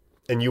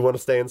 and you want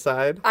to stay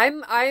inside?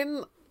 I'm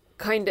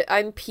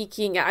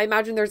peeking. I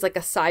imagine there's like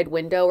a side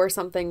window or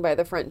something by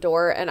the front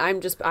door, and I'm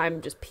just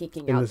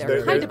peeking out this-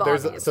 there. Kind of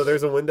obvious.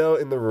 There's a window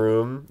in the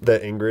room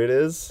that Ingrid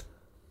is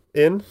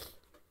in.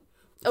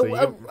 So you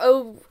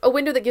can- a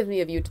window that gives me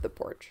a view to the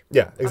porch.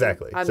 Yeah,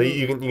 exactly. I'm- so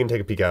you can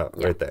take a peek out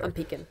Yeah, right there. I'm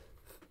peeking.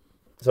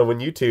 So when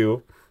you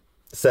two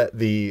set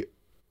the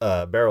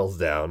barrels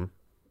down,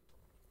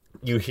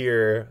 you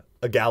hear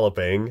a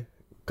galloping,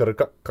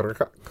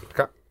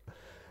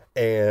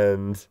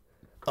 and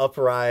up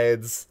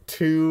rides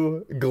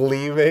 2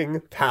 gleaming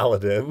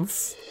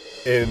paladins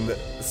in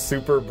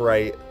super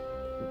bright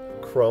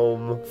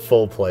chrome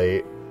full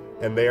plate,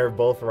 and they are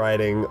both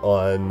riding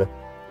on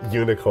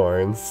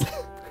unicorns.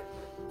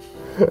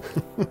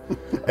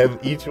 And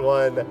each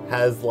one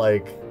has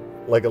like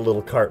a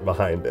little cart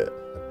behind it.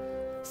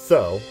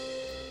 So,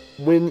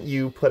 when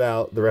you put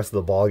out the rest of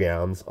the ball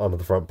gowns onto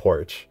the front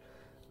porch,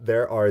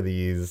 there are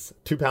these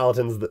two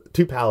paladins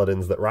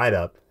that ride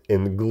up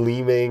in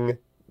gleaming,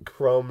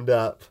 chromed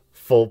up,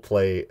 full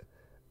plate.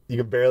 You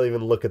can barely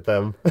even look at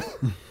them.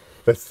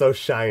 They're so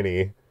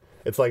shiny.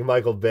 It's like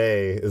Michael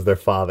Bay is their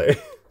father.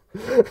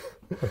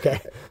 Okay.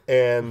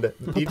 And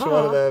each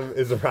one of them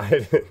is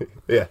riding.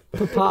 Yeah.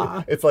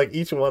 Papa. It's like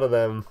each one of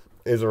them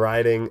is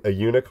riding a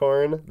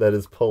unicorn that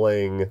is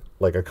pulling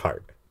like a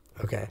cart.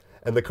 Okay.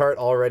 And the cart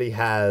already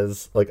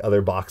has like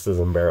other boxes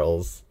and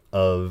barrels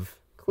of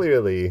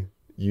clearly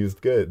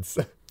used goods.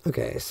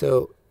 Okay,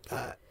 so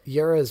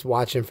Yura's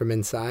watching from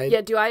inside.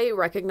 Yeah, do I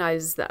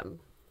recognize them?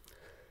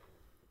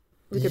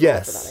 We could roll for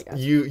Yes, that, I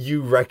guess.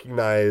 you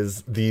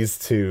recognize these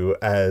two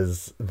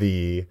as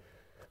the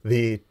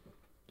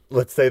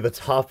let's say the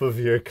top of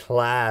your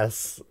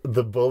class,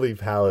 the bully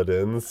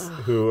paladins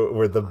who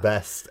were the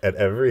best at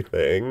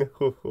everything.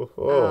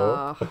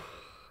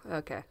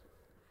 Okay.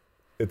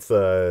 It's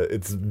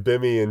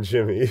Bimmy and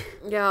Jimmy.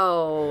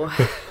 Yo,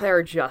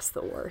 they're just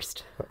the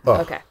worst. Oh.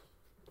 Okay. Yeah,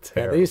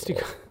 Terrible. they used to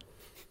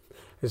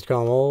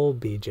call him old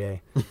BJ.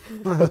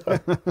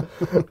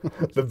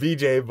 The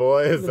BJ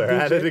boys are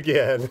at it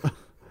again.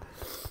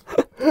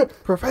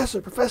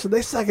 Professor,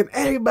 they sucking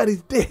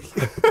everybody's dick.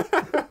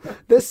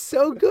 They're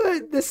so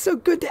good. They're so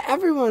good to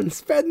everyone.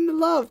 Spreading the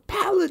love.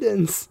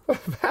 Paladins.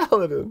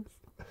 Paladins.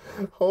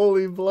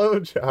 Holy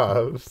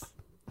blowjobs.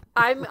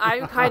 I'm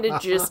kind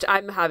of just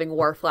I'm having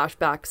war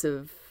flashbacks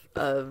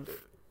of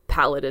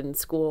Paladin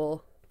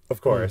school,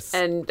 Of course.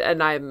 and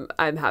I'm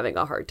having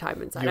a hard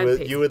time inside. I'm you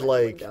pacing would by the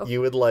like window.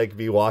 you would like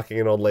be walking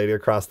an old lady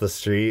across the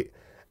street,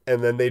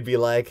 and then they'd be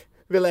like,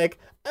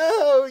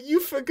 "Oh, you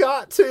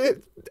forgot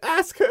to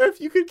ask her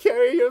if you could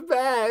carry your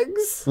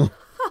bags.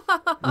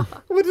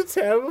 What a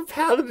terrible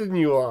paladin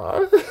you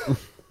are."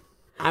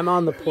 I'm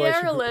on the porch.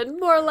 Yerlin,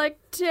 more like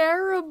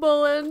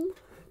terrible.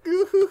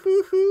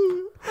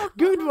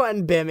 Good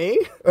one, Bimmy.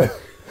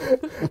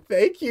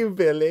 Thank you,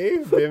 Billy,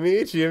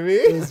 Bimmy,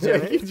 Jimmy.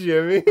 Thank you,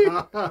 Jimmy.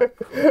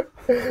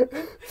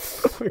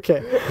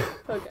 Okay.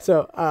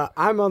 So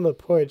I'm on the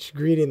porch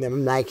greeting them.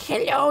 I'm like,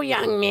 Hello,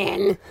 young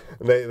man.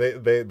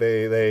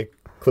 They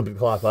clip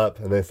clop up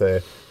and they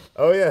say,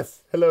 "Oh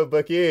yes, hello,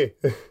 Bucky."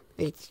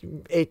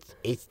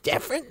 It's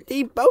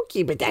definitely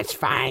bulky, but that's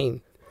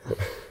fine.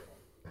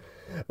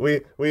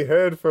 We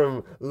heard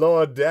from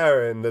Lord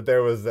Darren that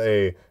there was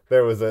an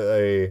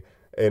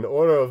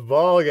order of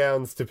ball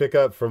gowns to pick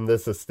up from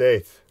this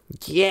estate.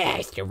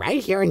 Yes, they're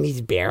right here in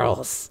these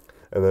barrels.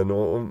 And then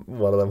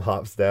one of them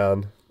hops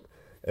down,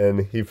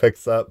 and he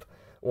picks up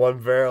one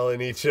barrel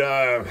in each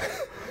arm,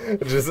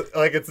 just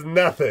like it's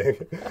nothing,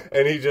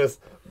 and he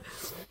just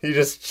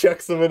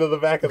chucks them into the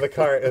back of the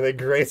cart, and they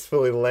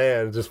gracefully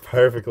land just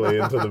perfectly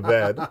into the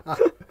bed.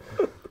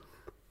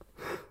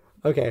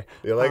 okay.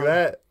 You like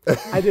that?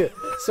 I do.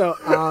 So,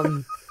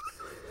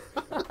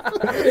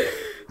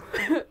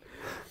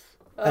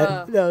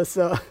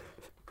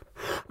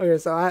 okay,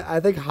 so I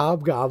think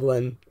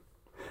Hobgoblin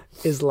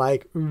is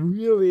like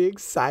really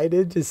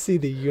excited to see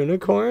the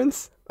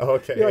unicorns.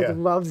 Okay, He like yeah.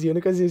 loves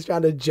unicorns. He's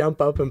trying to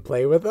jump up and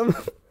play with them.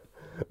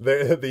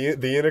 The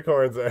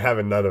unicorns are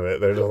having none of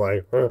it. They're just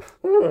like,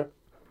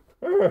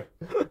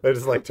 they're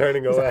just like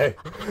turning away.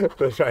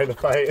 They're trying to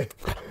fight.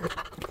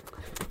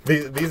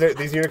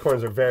 These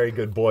unicorns are very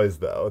good boys,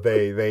 though.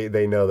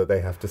 They know that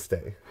they have to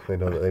stay. They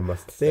know that they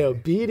must stay. They're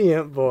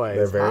obedient boys.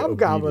 They're very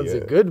Hobgoblin's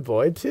obedient. a good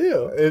boy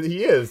too.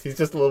 He is. He's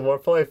just a little more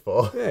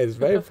playful. Yeah, he's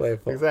very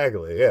playful.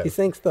 Exactly. Yeah. He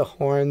thinks the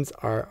horns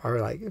are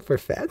like for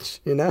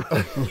fetch, you know?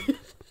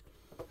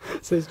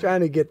 So he's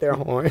trying to get their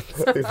horns.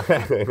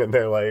 Exactly. And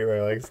they're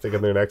like sticking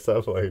their necks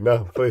up, like,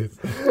 no, please.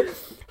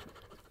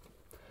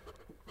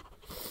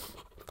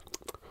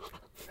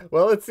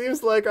 Well, it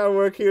seems like our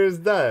work here is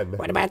done.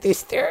 What about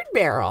this third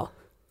barrel?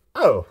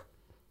 Oh.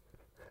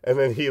 And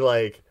then he's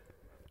gonna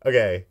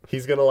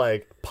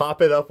like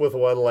pop it up with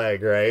one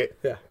leg, right?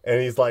 Yeah. And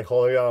he's like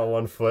holding it on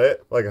one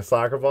foot, like a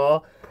soccer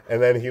ball,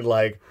 and then he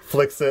like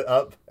flicks it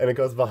up and it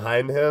goes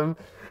behind him,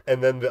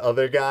 and then the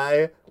other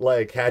guy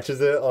like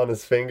catches it on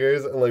his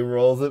fingers and like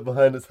rolls it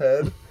behind his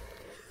head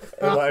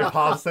and like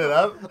pops it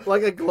up.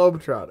 Like a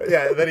globetrotter.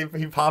 Yeah, and then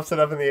he pops it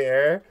up in the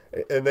air,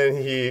 and then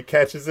he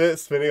catches it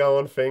spinning on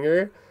one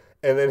finger,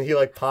 and then he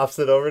like pops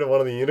it over to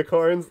one of the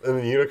unicorns, and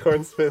the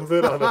unicorn spins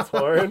it on its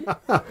horn,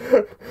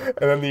 and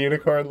then the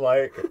unicorn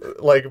like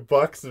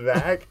bucks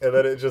back, and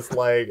then it just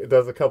like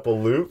does a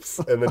couple loops,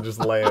 and then just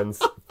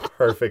lands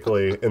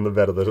perfectly in the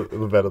bed of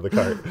the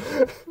cart.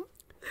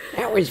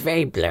 That was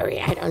very blurry.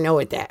 I don't know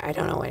what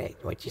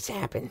just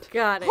happened.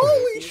 Got it.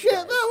 Holy shit,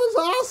 that was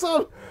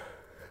awesome!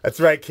 That's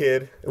right,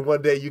 kid. And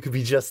one day you could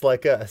be just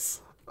like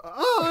us.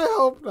 Oh, I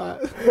hope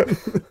not.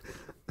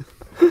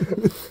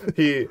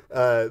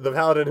 The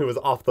paladin who was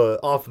off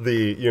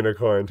the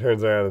unicorn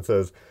turns around and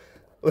says,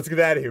 "Let's get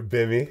out of here,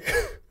 Bimmy."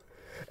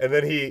 And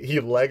then he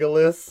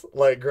Legolas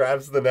like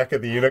grabs the neck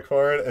of the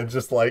unicorn and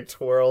just like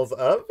twirls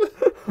up.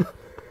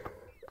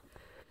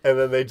 And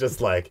then they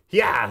just like,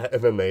 yeah,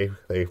 and then they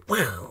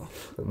wow,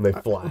 and they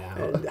fly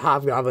out.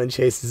 Hobgoblin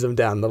chases him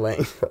down the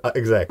lane.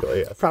 Exactly,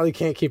 yes. Probably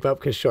can't keep up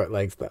because short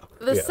legs, though.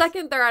 The Yes.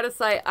 second they're out of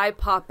sight, I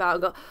pop out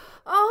and go,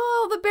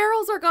 "Oh, the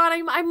barrels are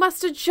gone. I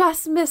must have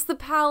just missed the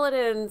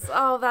paladins.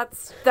 Oh,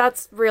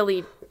 that's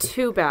really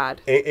too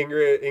bad."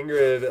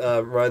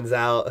 Ingrid runs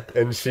out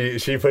and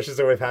she pushes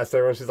her way past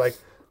everyone. She's like,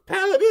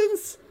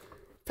 Paladins,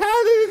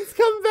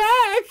 come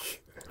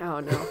back! Oh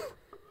no.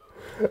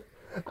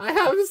 I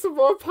have some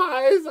more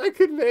pies I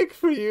could make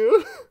for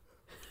you?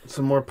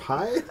 Some more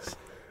pies?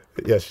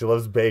 Yeah, she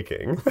loves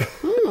baking.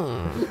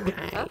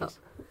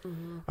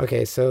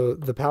 Okay, so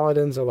the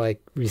paladins are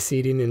like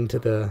receding into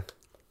the.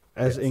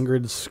 As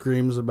Ingrid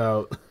screams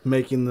about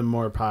making them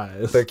more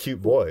pies. They're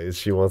cute boys.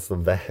 She wants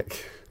them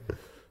back.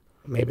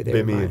 Maybe they Bimmy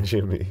and remind,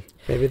 Jimmy.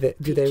 maybe they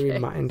do they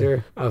remind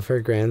her of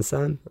her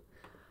grandson?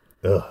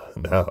 Ugh,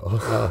 no.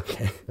 Oh,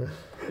 okay.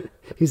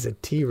 He's a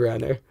tea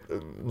runner.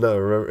 No,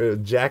 remember,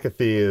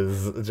 Jacathy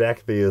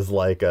is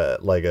like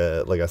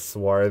a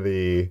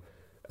swarthy,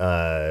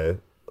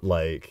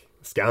 like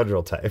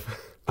scoundrel type.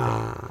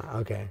 Ah,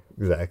 okay.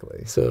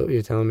 Exactly. So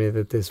you're telling me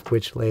that this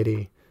witch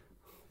lady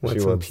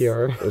wants them wants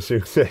pure? She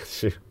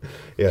wants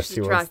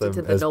attracted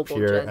to them the as noble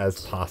pure gent.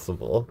 as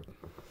possible.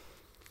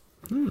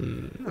 All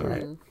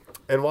right.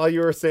 And while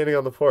you were standing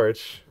on the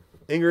porch,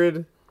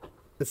 Ingrid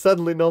is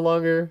suddenly no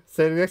longer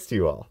standing next to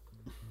you all.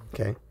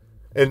 Okay.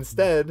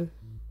 Instead,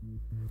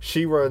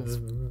 she runs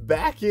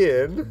back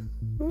in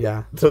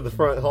Yeah. to the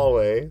front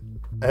hallway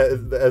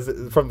as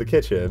from the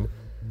kitchen,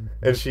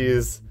 and she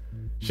is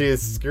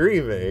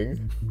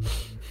screaming,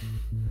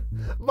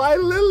 "My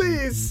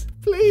lilies,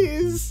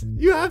 please!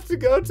 You have to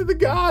go to the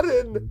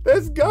garden.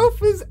 There's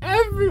gophers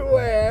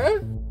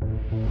everywhere."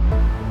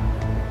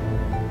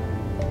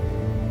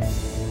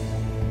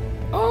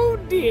 Oh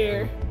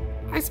dear.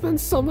 I spent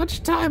so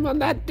much time on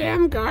that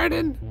damn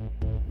garden.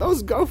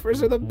 Those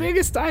gophers are the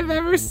biggest I've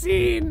ever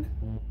seen.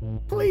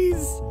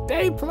 Please,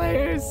 day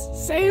players,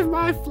 save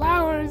my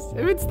flowers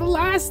if it's the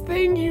last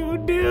thing you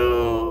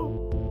do.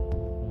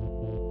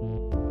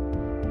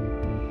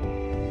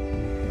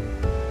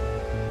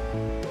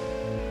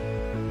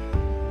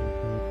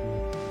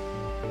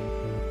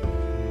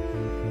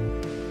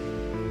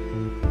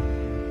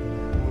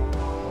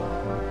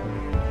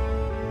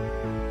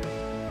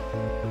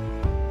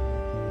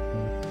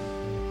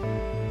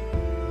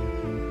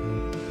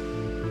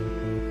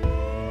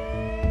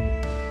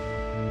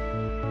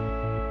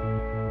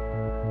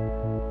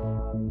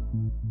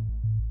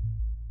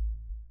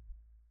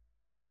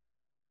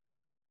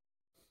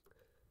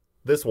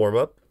 This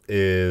warm-up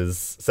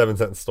is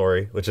 7-sentence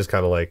story, which is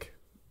kind of like,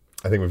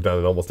 I think we've done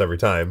it almost every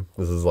time.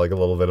 This is like a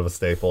little bit of a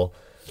staple.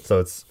 So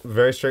it's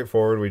very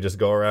straightforward. We just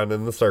go around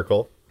in the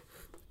circle,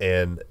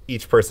 and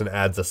each person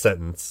adds a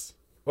sentence,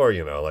 or,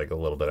 like a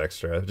little bit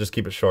extra. Just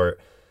keep it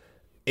short,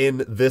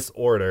 in this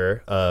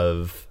order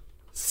of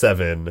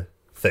 7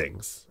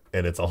 things.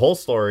 And it's a whole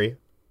story,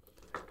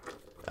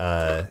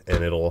 and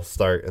it'll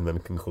start and then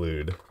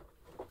conclude.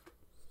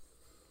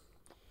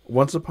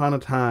 Once upon a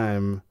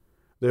time,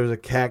 there was a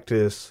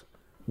cactus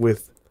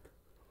with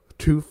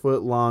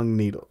 2-foot-long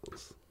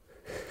needles.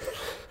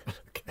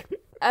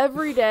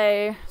 Every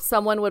day,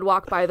 someone would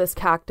walk by this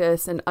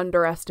cactus and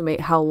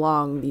underestimate how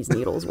long these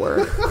needles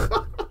were.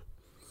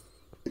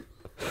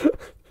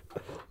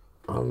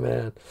 Oh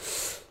man.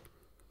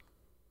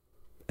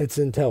 It's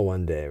until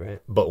one day,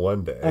 right? But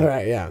one day. All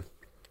right, yeah.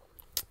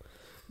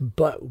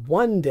 But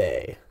one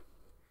day,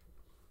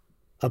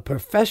 a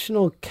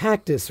professional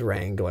cactus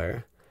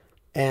wrangler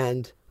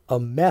and a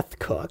meth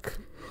cook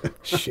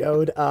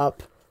showed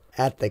up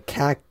at the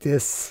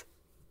cactus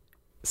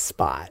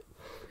spot.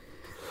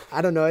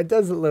 I don't know, it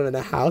doesn't live in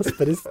a house,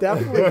 but it's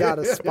definitely got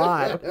a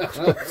spot.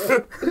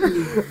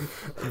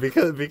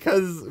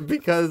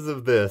 because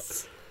of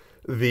this,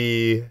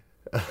 the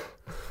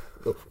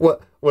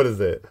what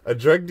is it? A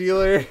drug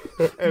dealer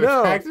and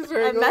No. a cactus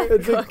wrangler?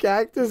 It's a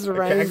cactus A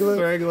wrangler, cactus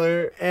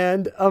wrangler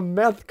and a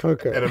meth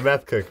cooker. and a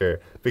meth cooker.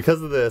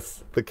 Because of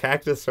this, the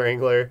cactus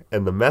wrangler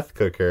and the meth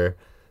cooker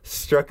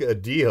struck a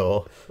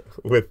deal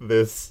with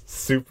this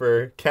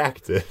super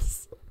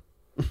cactus.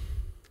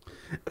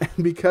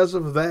 And because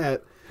of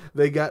that,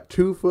 they got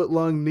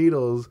 2-foot-long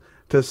needles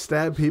to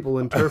stab people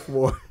in turf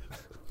wars.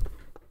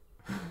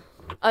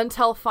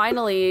 Until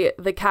finally,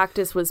 the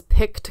cactus was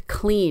picked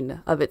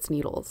clean of its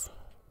needles.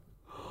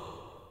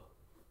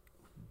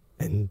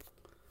 And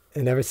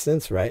ever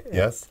since, right?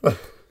 Yes.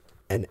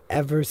 And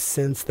ever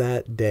since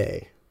that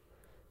day,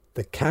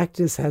 the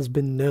cactus has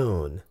been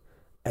known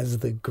as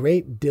the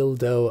Great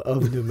Dildo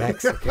of New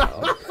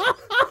Mexico.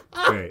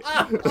 Great.